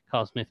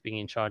Kyle Smith being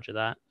in charge of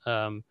that,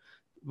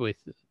 with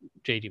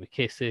J.D.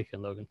 McKissick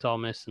and Logan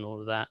Thomas and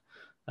all of that.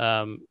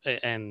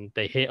 And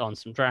they hit on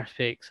some draft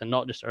picks, and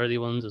not just early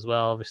ones as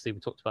well. Obviously, we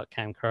talked about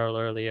Cam Curl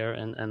earlier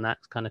and that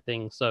kind of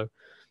thing. So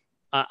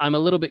I'm a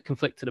little bit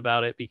conflicted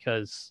about it,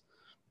 because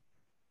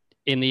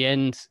in the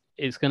end,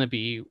 it's going to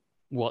be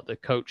what the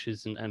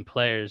coaches and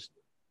players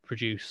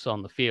produce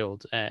on the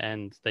field,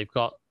 and they've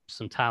got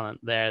some talent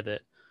there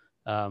that,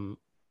 and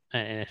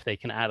if they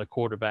can add a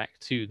quarterback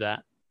to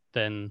that,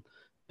 then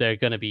they're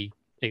going to be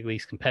at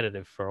least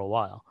competitive for a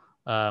while.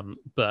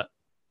 But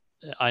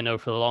I know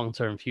for the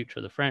long-term future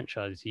of the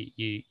franchise,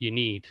 you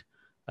need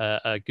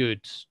a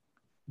good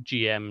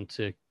GM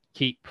to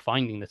keep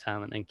finding the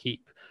talent and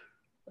keep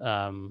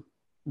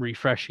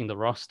refreshing the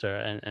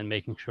roster and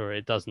making sure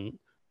it doesn't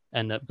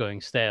end up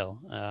going stale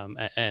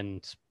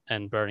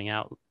and burning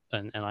out.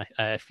 And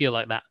I feel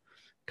like that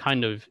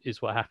kind of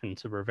is what happened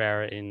to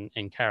Rivera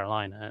in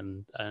Carolina.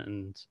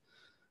 And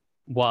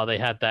while they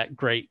had that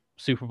great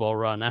Super Bowl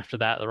run, after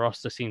that the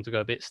roster seemed to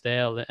go a bit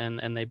stale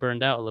and they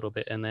burned out a little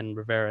bit, and then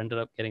Rivera ended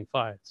up getting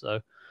fired. So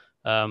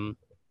I'm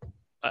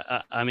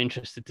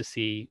interested to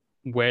see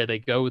where they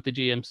go with the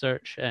GM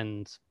search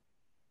and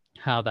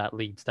how that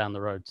leads down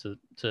the road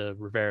to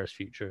Rivera's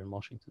future in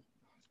Washington.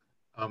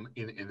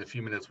 In the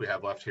few minutes we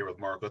have left here with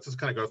Mark, let's just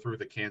kind of go through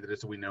the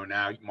candidates that we know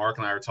now. Mark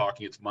and I are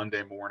talking. It's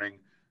Monday morning.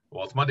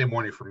 Well, it's Monday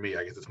morning for me.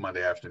 I guess it's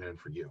Monday afternoon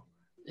for you.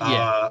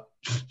 Yeah.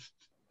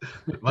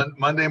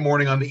 Monday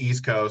morning on the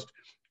East Coast.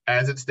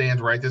 As it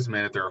stands right this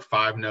minute, there are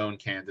 5 known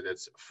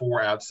candidates,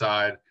 4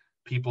 outside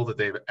people that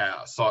they've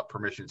sought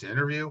permission to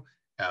interview.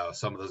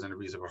 Some of those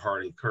interviews have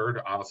already occurred.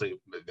 Honestly,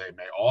 they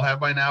may all have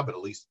by now, but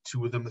at least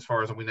 2 of them, as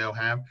far as we know,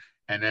 have.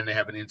 And then they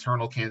have an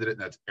internal candidate,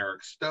 and that's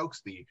Eric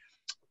Stokes, the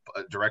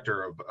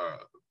director of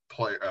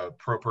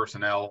pro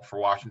personnel for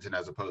Washington,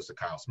 as opposed to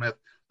Kyle Smith.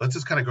 Let's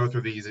just kind of go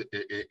through these,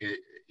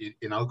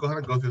 and I'll go ahead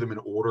and go through them in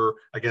order,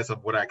 I guess,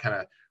 of what I kind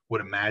of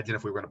would imagine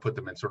if we were going to put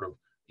them in sort of,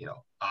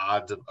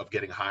 odds of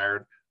getting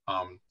hired.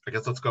 I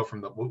guess let's go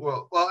from the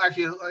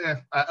actually,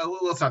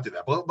 let's not do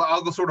that. But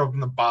I'll go sort of from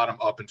the bottom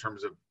up in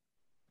terms of.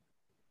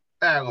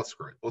 Let's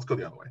screw it. Let's go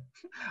the other way.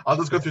 I'll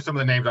just go through some of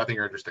the names I think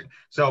are interesting.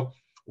 So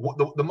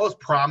the most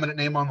prominent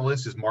name on the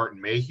list is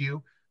Martin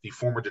Mayhew, the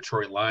former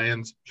Detroit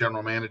Lions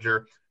general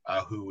manager,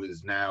 who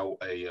is now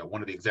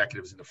one of the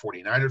executives in the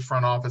 49ers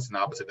front office. And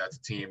obviously that's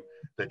a team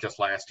that just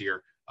last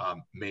year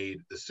made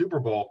the Super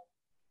Bowl.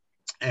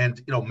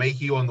 And,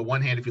 Mayhew, on the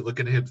one hand, if you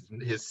look at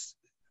his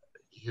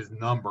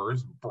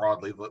numbers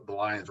broadly, the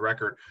Lions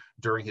record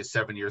during his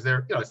 7 years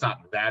there, it's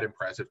not that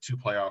impressive. 2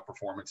 playoff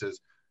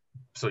performances.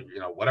 So,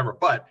 whatever.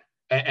 But,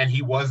 and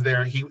he was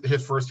there.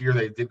 His first year,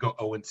 they did go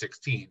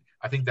 0-16.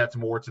 I think that's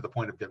more to the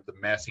point of the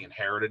mess he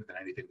inherited than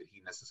anything that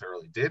he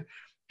necessarily did.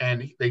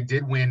 And they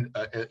did win,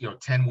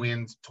 10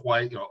 wins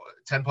twice,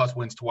 10 plus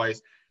wins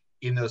twice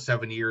in those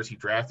 7 years. He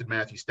drafted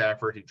Matthew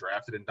Stafford. He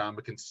drafted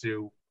Ndamukong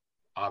Suh.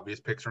 Obvious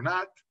picks or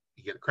not,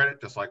 you get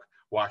credit, just like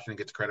Washington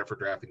gets credit for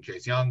drafting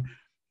Chase Young.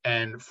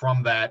 And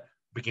from that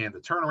began the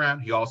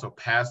turnaround. He also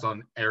passed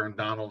on Aaron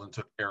Donald and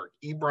took Eric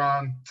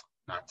Ebron.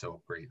 Not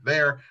so great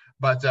there.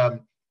 But,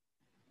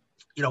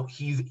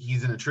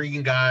 he's an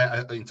intriguing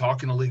guy. In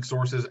talking to league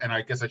sources, and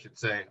I guess I should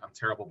say I'm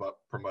terrible about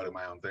promoting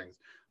my own things,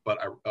 but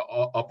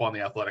up on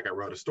The Athletic, I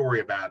wrote a story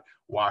about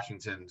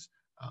Washington's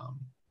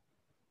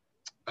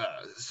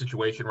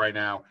situation right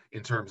now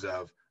in terms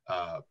of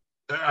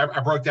I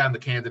broke down the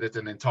candidates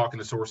and then talking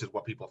to sources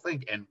what people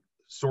think, and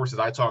sources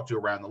I talked to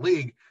around the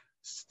league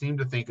seem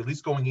to think, at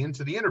least going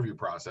into the interview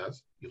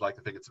process, you'd like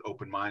to think it's an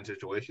open mind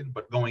situation,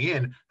 but going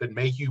in, that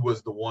Mayhew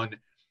was the one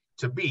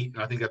to beat.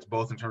 And I think that's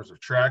both in terms of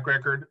track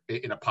record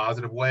in a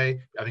positive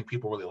way. I think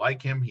people really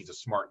like him. He's a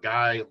smart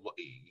guy.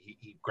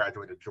 He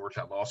graduated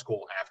Georgetown Law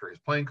School after his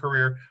playing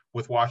career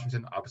with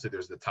Washington. Obviously,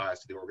 there's the ties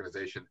to the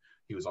organization.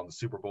 He was on the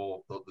Super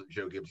Bowl, the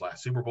Joe Gibbs'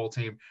 last Super Bowl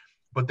team.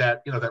 But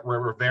that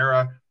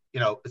Rivera,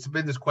 it's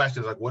been this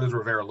question, like, what is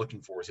Rivera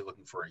looking for? Is he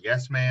looking for a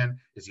yes man?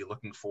 Is he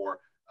looking for,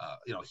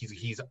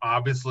 he's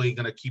obviously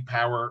going to keep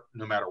power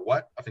no matter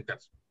what. I think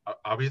that's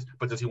obvious.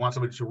 But does he want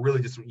somebody to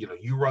really just,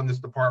 you run this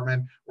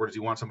department, or does he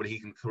want somebody he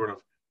can sort of,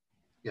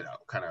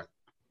 kind of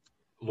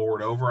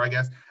lord over, I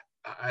guess?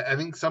 I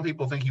think some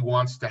people think he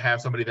wants to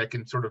have somebody that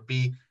can sort of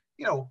be,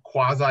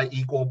 quasi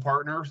equal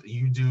partners.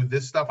 You do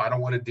this stuff. I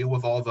don't want to deal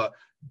with all the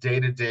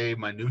day-to-day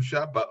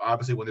minutia, but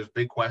obviously when there's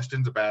big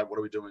questions about what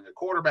are we doing at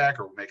quarterback,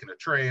 or we're making a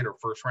trade or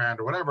first round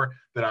or whatever,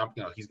 that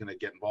he's going to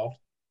get involved.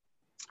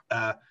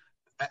 I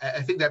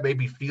think that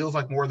maybe feels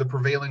like more of the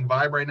prevailing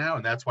vibe right now,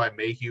 and that's why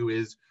Mayhew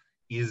is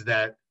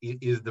the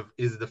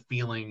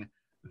feeling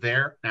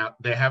there. Now,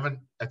 they haven't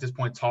at this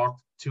point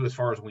talked to, as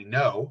far as we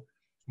know,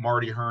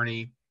 Marty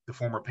Herney, the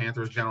former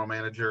Panthers general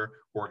manager,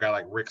 or a guy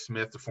like Rick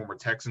Smith, the former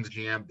Texans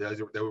GM.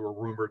 They were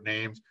rumored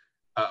names.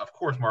 Of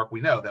course, Mark, we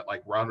know that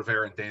like Ron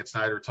Rivera and Dan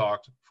Snyder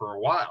talked for a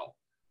while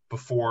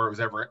before it was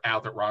ever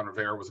out that Ron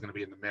Rivera was going to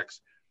be in the mix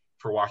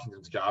for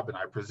Washington's job. And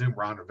I presume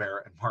Ron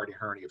Rivera and Marty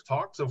Herney have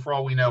talked. So for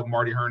all we know,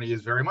 Marty Herney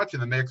is very much in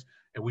the mix,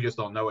 and we just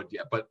don't know it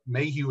yet. But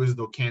Mayhew is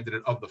the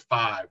candidate of the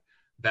five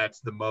that's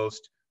the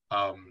most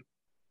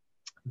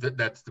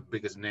that's the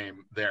biggest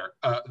name there,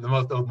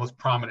 the most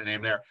prominent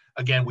name there.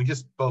 Again, we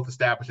just both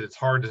established that it's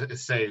hard to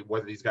say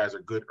whether these guys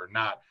are good or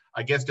not.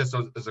 I guess just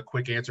as a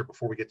quick answer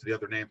before we get to the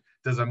other name,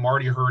 does a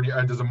Martin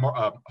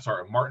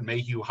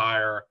Mayhew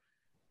hire,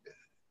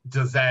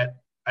 does that,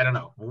 I don't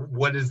know,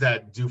 what does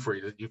that do for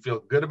you? Do you feel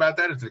good about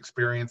that? It's an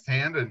experienced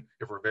hand, and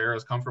if Rivera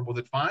is comfortable,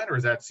 that's fine, or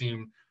does that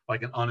seem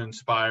like an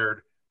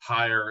uninspired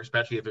hire,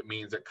 especially if it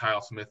means that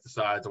Kyle Smith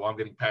decides, I'm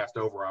getting passed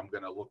over, I'm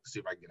going to look to see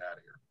if I can get out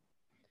of here?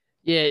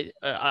 Yeah,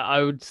 I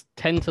would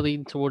tend to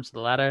lean towards the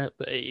latter,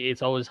 but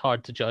it's always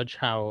hard to judge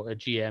how good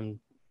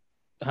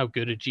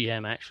a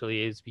GM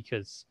actually is,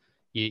 because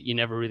you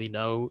never really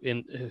know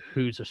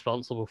who's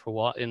responsible for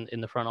what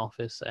in the front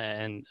office,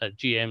 and a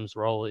GM's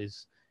role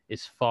is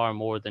far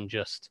more than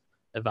just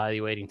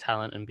evaluating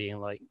talent and being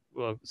like,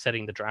 well,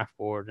 setting the draft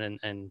board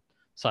and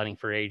signing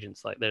free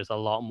agents. Like, there's a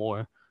lot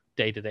more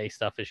day-to-day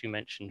stuff, as you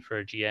mentioned, for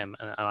a GM,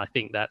 and I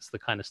think that's the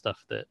kind of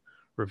stuff that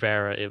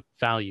Rivera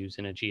values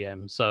in a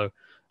GM. So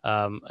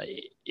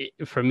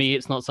for me,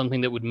 it's not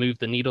something that would move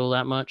the needle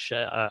that much.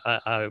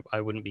 I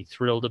wouldn't be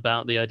thrilled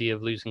about the idea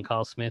of losing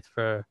Carl Smith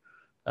for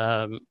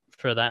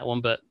that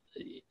one, but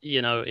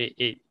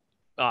I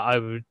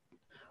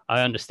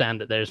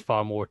understand that there's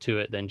far more to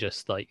it than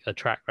just like a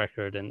track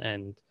record,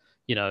 and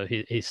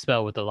his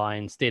spell with the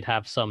Lions did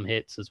have some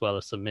hits as well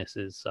as some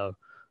misses. So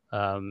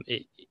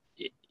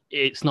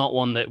it's not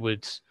one that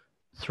would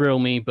thrill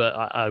me, but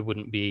I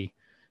wouldn't be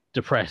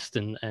depressed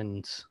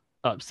and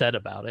upset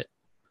about it.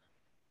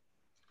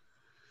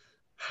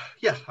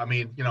 Yeah, I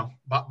mean,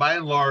 by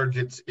and large,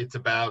 it's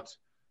about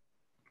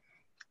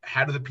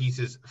how do the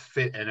pieces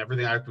fit, and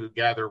everything I could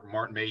gather,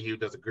 Martin Mayhew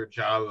does a good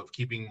job of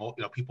keeping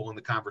people in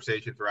the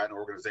conversation throughout an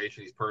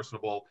organization. He's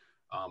personable.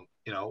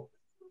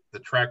 The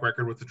track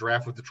record with the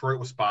draft with Detroit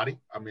was spotty.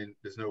 I mean,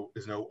 there's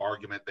no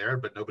argument there,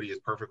 but nobody is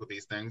perfect with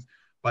these things.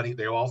 But he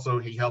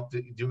helped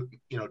do,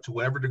 to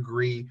whatever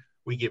degree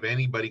we give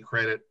anybody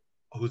credit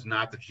who's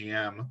not the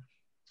GM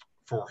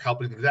for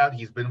helping things out.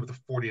 He's been with the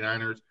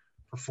 49ers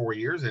for 4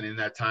 years, and in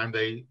that time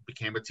they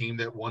became a team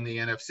that won the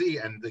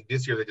NFC. And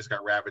this year they just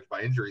got ravaged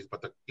by injuries,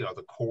 but the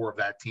core of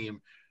that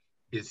team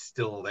is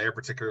still there,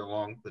 particularly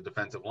along the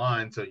defensive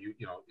line. So in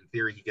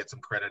theory, he gets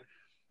some credit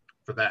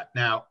for that.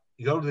 Now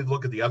you go to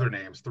look at the other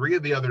names. 3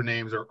 of the other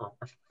names are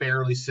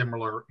fairly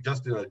similar,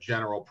 just in a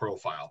general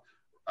profile.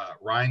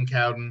 Ryan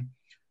Cowden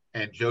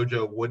and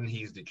JoJo Wooden.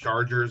 He's the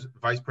Chargers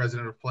vice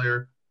president of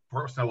player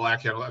personnel. Well,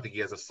 actually, I think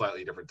he has a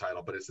slightly different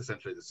title, but it's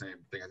essentially the same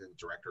thing. I think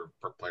director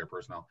of player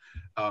personnel.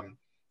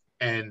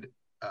 And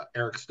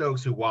Eric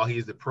Stokes, who, while he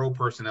is the pro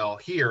personnel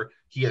here,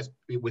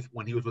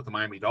 when he was with the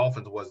Miami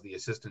Dolphins, was the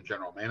assistant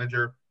general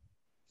manager.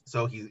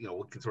 So he,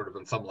 we can sort of,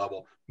 on some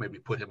level, maybe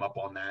put him up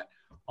on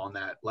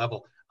that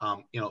level.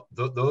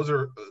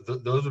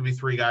 Those would be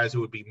 3 guys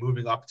who would be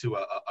moving up to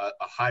a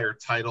higher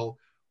title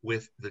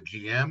with the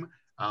GM.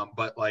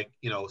 But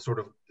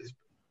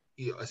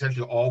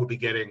essentially all would be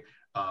getting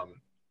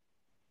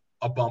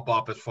a bump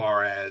up as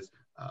far as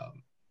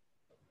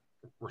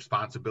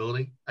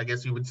responsibility, I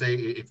guess you would say,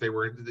 if they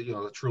were,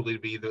 truly to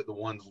be the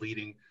ones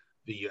leading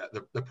the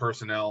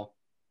personnel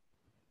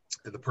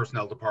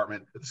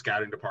department, the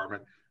scouting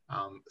department.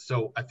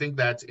 So I think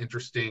that's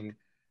interesting,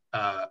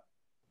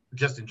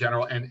 just in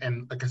general.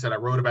 And like I said, I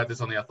wrote about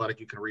this on The Athletic.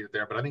 You can read it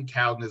there. But I think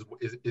Cowden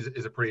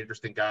is a pretty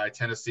interesting guy.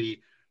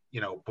 Tennessee,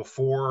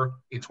 before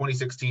in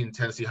 2016,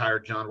 Tennessee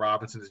hired John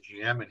Robinson as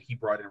GM, and he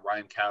brought in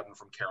Ryan Cowden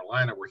from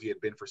Carolina, where he had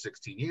been for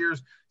 16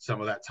 years,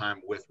 some of that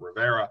time with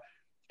Rivera.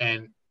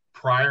 And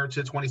prior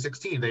to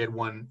 2016, they had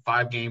won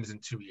 5 games in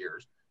 2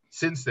 years.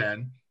 Since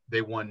then,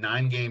 they won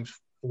 9 games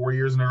 4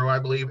 years in a row, I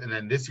believe. And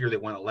then this year they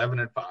won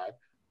 11-5.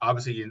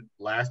 Obviously,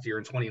 last year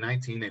in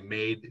 2019, they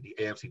made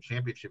the AFC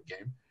Championship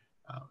game.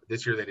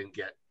 This year they didn't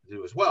get to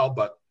do as well,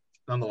 but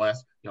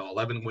nonetheless,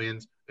 11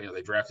 wins.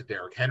 They drafted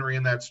Derrick Henry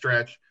in that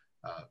stretch.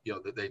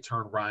 They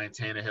turned Ryan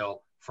Tannehill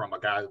from a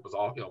guy that was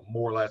all,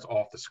 more or less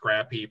off the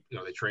scrap heap.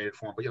 They traded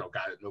for him, but, a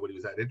guy that nobody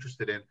was that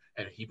interested in,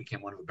 and he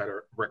became one of the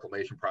better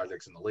reclamation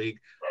projects in the league.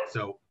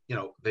 So,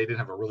 they didn't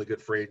have a really good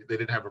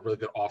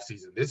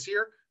offseason this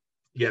year,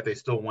 yet they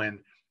still win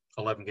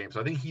 11 games.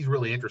 So I think he's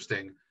really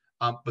interesting.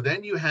 But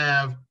then you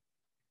have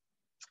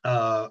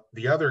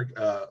the other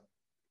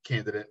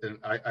candidate, and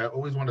I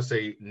always want to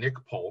say Nick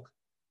Polk,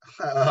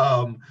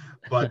 um,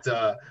 but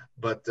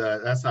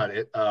that's not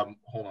it.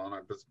 Hold on,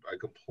 I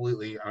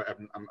completely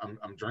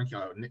I'm drinking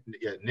on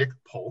Nick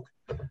Polk,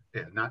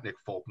 not Nick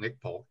Folk,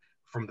 Nick Polk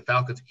from the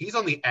Falcons. He's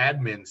on the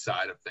admin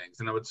side of things,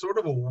 and it's sort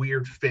of a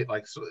weird fit.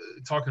 Like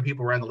talking to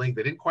people around the league,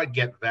 they didn't quite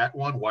get that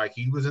one why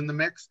he was in the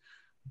mix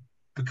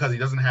because he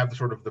doesn't have the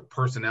sort of the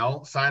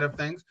personnel side of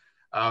things.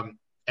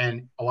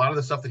 And a lot of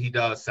the stuff that he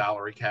does,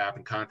 salary cap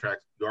and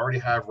contracts, you already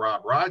have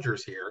Rob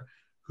Rogers here,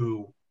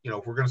 who,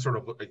 if we're going to sort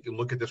of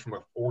look at this from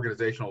an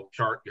organizational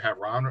chart, you have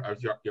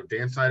you have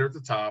Dan Snyder at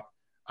the top.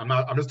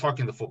 I'm just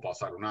talking the football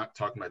side. We're not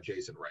talking about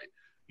Jason Wright.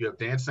 You have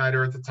Dan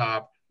Snyder at the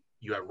top.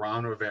 You have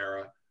Ron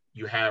Rivera.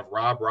 You have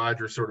Rob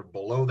Rogers sort of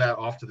below that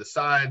off to the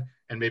side,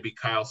 and maybe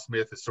Kyle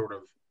Smith is sort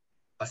of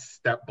a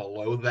step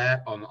below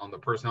that on the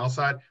personnel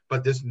side.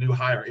 But this new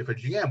hire, if a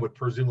GM, would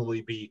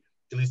presumably be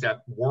at least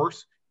at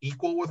worst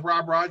equal with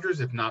Rob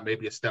Rogers, if not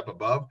maybe a step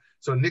above.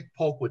 So Nick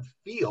Polk would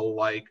feel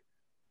like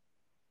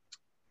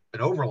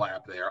an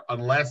overlap there,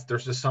 unless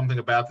there's just something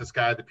about this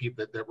guy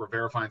that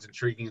Rivera finds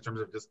intriguing in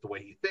terms of just the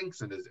way he thinks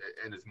and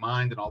his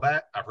mind and all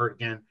that. I've heard,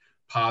 again,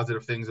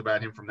 positive things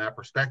about him from that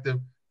perspective.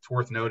 It's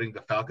worth noting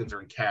the Falcons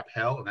are in cap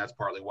hell, and that's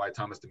partly why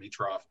Thomas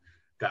Dimitroff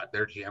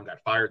their GM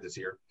got fired this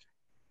year.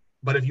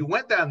 But if you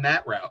went down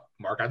that route,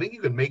 Mark, I think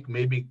you could make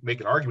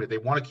an argument. They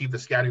want to keep the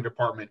scouting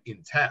department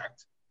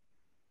intact.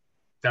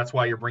 That's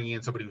why you're bringing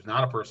in somebody who's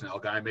not a personnel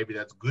guy. Maybe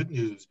that's good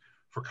news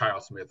for Kyle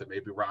Smith, and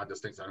maybe Ron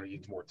just thinks he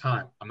needs more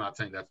time. I'm not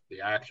saying that's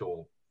the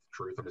actual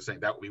truth. I'm just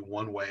saying that would be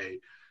one way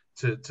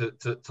to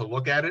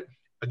look at it.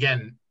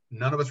 Again,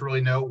 none of us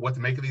really know what to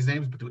make of these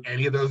names, but do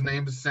any of those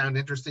names sound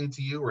interesting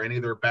to you, or any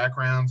of their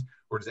backgrounds,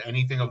 or does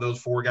anything of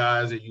those four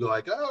guys that you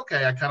like? Oh,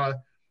 okay, I kind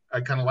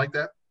of like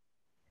that.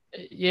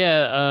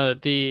 Yeah,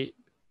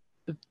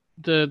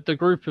 the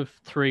group of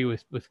three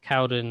with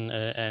Cowden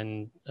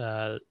and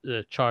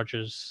the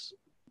Chargers.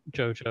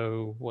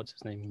 Jojo, what's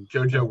his name?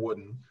 Jojo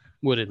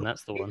Wooden,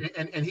 that's the one.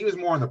 And he was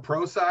more on the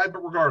pro side, but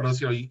regardless,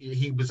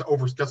 he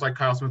was just like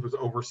Kyle Smith was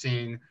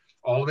overseeing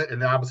all of it.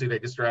 And then obviously they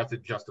just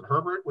drafted Justin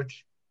Herbert,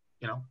 which,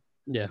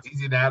 it's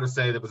easy now to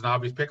say that was an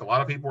obvious pick. A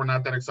lot of people were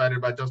not that excited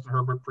about Justin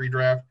Herbert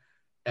pre-draft.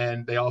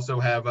 And they also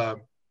have,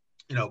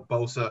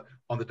 Bosa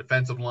on the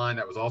defensive line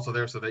that was also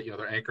there, so that,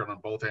 they're anchored on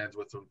both ends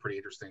with some pretty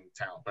interesting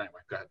talent. But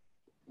anyway, go ahead.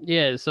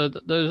 Yeah, so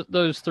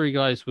those three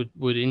guys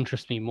would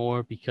interest me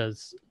more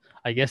because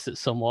I guess it's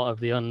somewhat of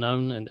the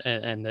unknown,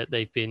 and that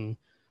they've been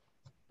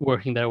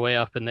working their way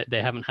up and that they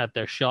haven't had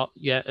their shot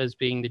yet as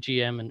being the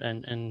GM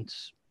and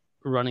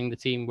running the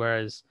team.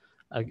 Whereas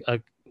a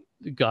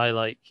guy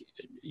like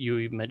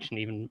you mentioned,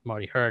 even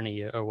Marty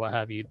Herney or what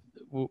have you,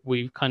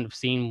 we've kind of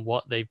seen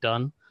what they've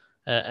done,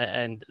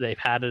 and they've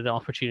had an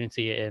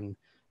opportunity and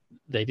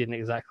they didn't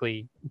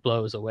exactly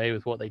blow us away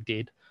with what they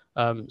did.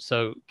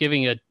 So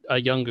giving a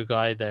younger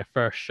guy their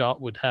first shot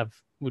would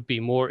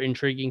be more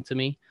intriguing to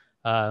me.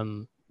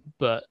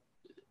 But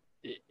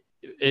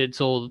it's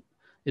all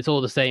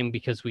the same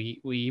because we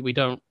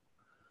don't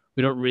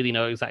really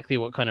know exactly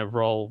what kind of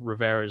role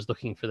Rivera is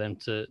looking for them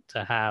to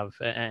have,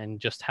 and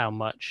just how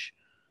much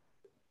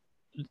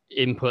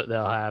input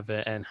they'll have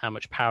and how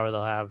much power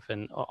they'll have.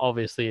 And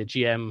obviously a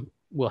GM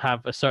will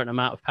have a certain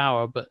amount of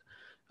power, but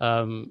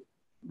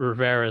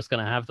Rivera is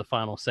going to have the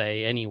final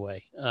say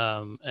anyway.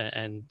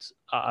 And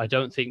I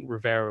don't think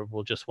Rivera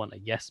will just want a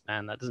yes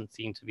man. That doesn't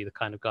seem to be the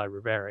kind of guy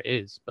Rivera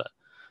is, but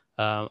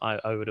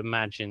I would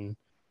imagine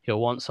he'll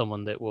want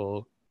someone that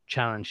will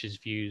challenge his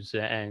views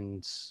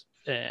and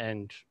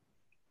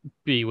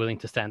be willing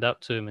to stand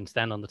up to him and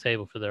stand on the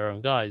table for their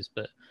own guys.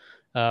 But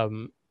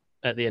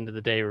at the end of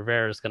the day,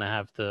 Rivera is going to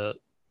have the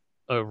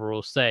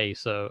overall say.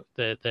 So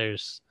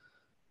there's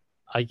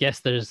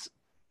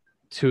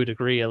to a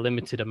degree a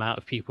limited amount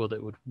of people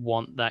that would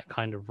want that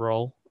kind of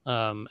role,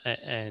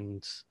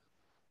 and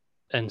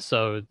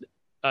so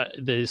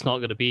there's not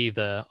going to be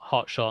the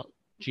hotshot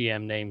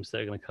GM names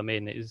that are going to come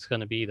in. It's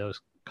going to be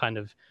those kind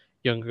of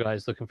younger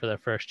guys looking for their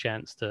first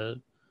chance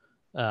to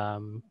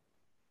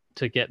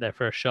get their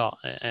first shot,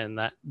 and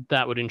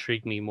that would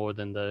intrigue me more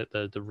than the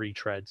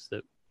retreads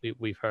that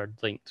we've heard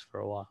linked for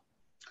a while.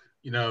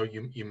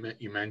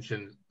 You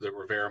mentioned that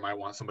Rivera might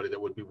want somebody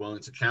that would be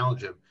willing to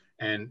challenge him,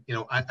 and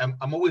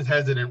I'm always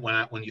hesitant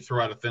when you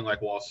throw out a thing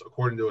like, well,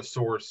 according to a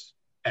source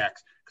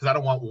X, because I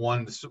don't want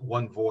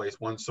one voice,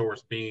 one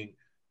source being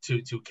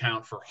to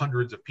count for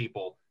hundreds of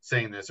people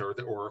saying this, or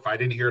if I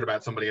didn't hear it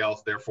about somebody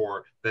else,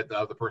 therefore that the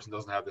other person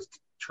doesn't have this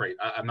trait.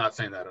 I'm not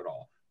saying that at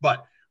all.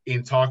 But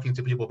in talking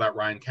to people about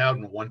Ryan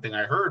Cowden, one thing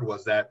I heard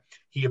was that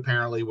he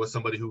apparently was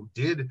somebody who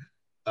did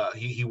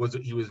he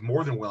was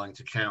more than willing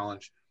to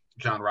challenge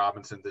John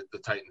Robinson, the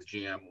Titans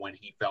GM, when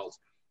he felt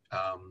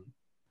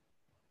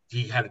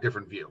he had a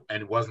different view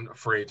and wasn't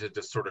afraid to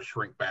just sort of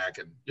shrink back.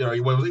 And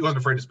he wasn't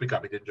afraid to speak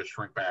up. He didn't just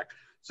shrink back.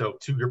 So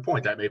to your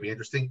point, that may be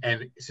interesting.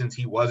 And since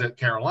he was at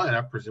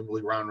Carolina,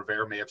 presumably Ron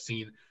Rivera may have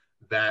seen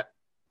that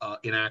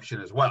in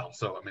action as well.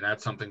 So I mean,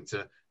 that's something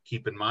to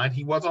keep in mind.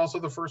 He was also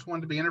the first one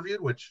to be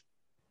interviewed, which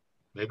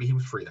Maybe he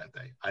was free that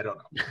day. I don't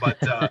know, but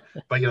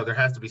there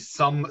has to be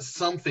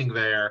something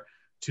there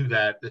to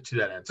that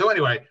end. So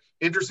anyway,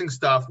 interesting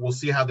stuff. We'll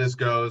see how this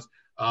goes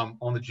on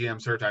the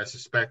GM search. I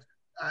suspect,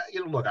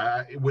 look,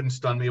 it wouldn't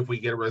stun me if we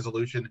get a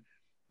resolution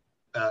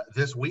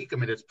this week. I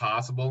mean, it's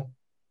possible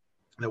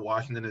that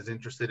Washington is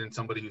interested in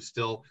somebody who's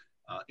still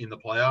in the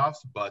playoffs,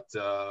 but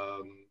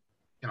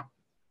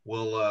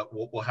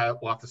we'll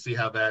have to see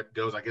how that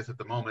goes. I guess at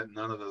the moment,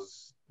 none of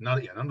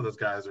those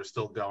guys are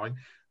still going.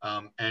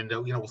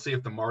 We'll see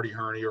if the Marty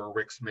Herney or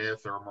Rick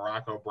Smith or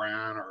Morocco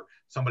Brown or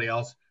somebody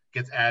else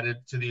gets added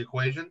to the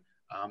equation.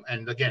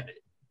 And again,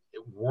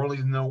 we're only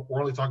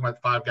talking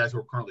about 5 guys who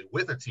are currently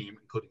with a team,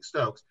 including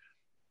Stokes.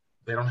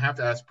 They don't have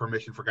to ask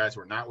permission for guys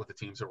who are not with the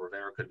team. So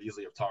Rivera could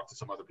easily have talked to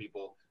some other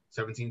people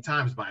 17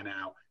 times by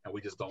now, and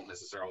we just don't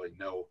necessarily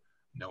know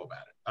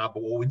about it.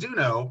 But what we do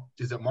know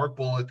is that Mark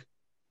Bullock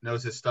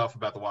knows his stuff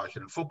about the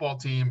Washington football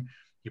team.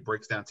 He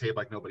breaks down tape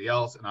like nobody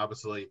else, and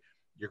obviously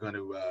you're going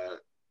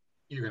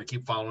to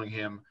keep following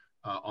him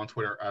on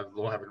Twitter. I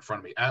will have it in front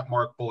of me at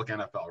Mark Bullock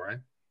NFL, right?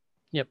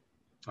 Yep.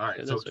 All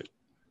right.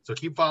 So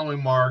keep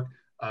following Mark.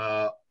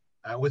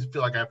 I always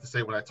feel like I have to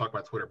say when I talk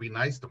about Twitter, be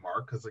nice to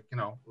Mark because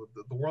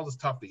the world is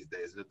tough these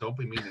days. Don't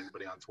be mean to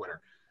anybody on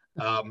Twitter.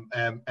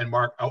 And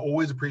Mark, I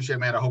always appreciate,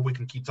 man. I hope we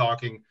can keep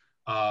talking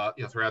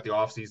throughout the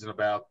offseason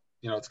about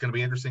it's going to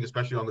be interesting,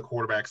 especially on the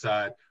quarterback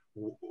side,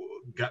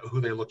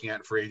 who they're looking at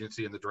in free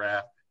agency in the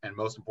draft, and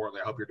most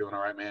importantly, I hope you're doing all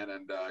right, man.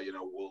 And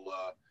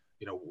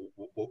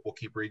we'll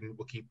keep reading,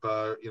 we'll keep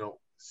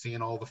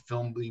seeing all the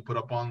film that you put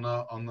up on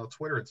the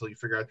Twitter until you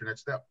figure out your next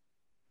step.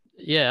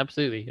 Yeah,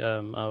 absolutely.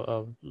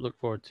 I'll look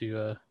forward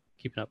to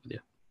keeping up with you.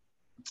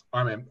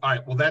 All right, man. All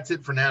right. Well, that's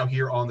it for now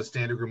here on the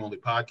Standig Room Only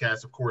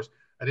podcast. Of course,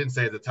 I didn't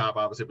say at the top,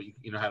 obviously, but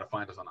you know how to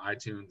find us on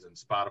iTunes and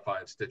Spotify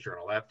and Stitcher and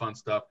all that fun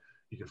stuff.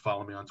 You can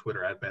follow me on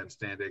Twitter at Ben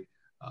Standig.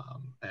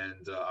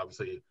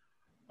 Obviously,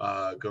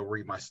 go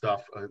read my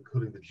stuff,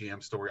 including the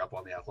GM story up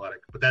on The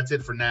Athletic. But that's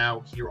it for now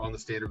here on the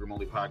Standig Room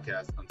Only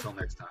podcast. Until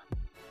next time.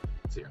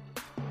 See ya.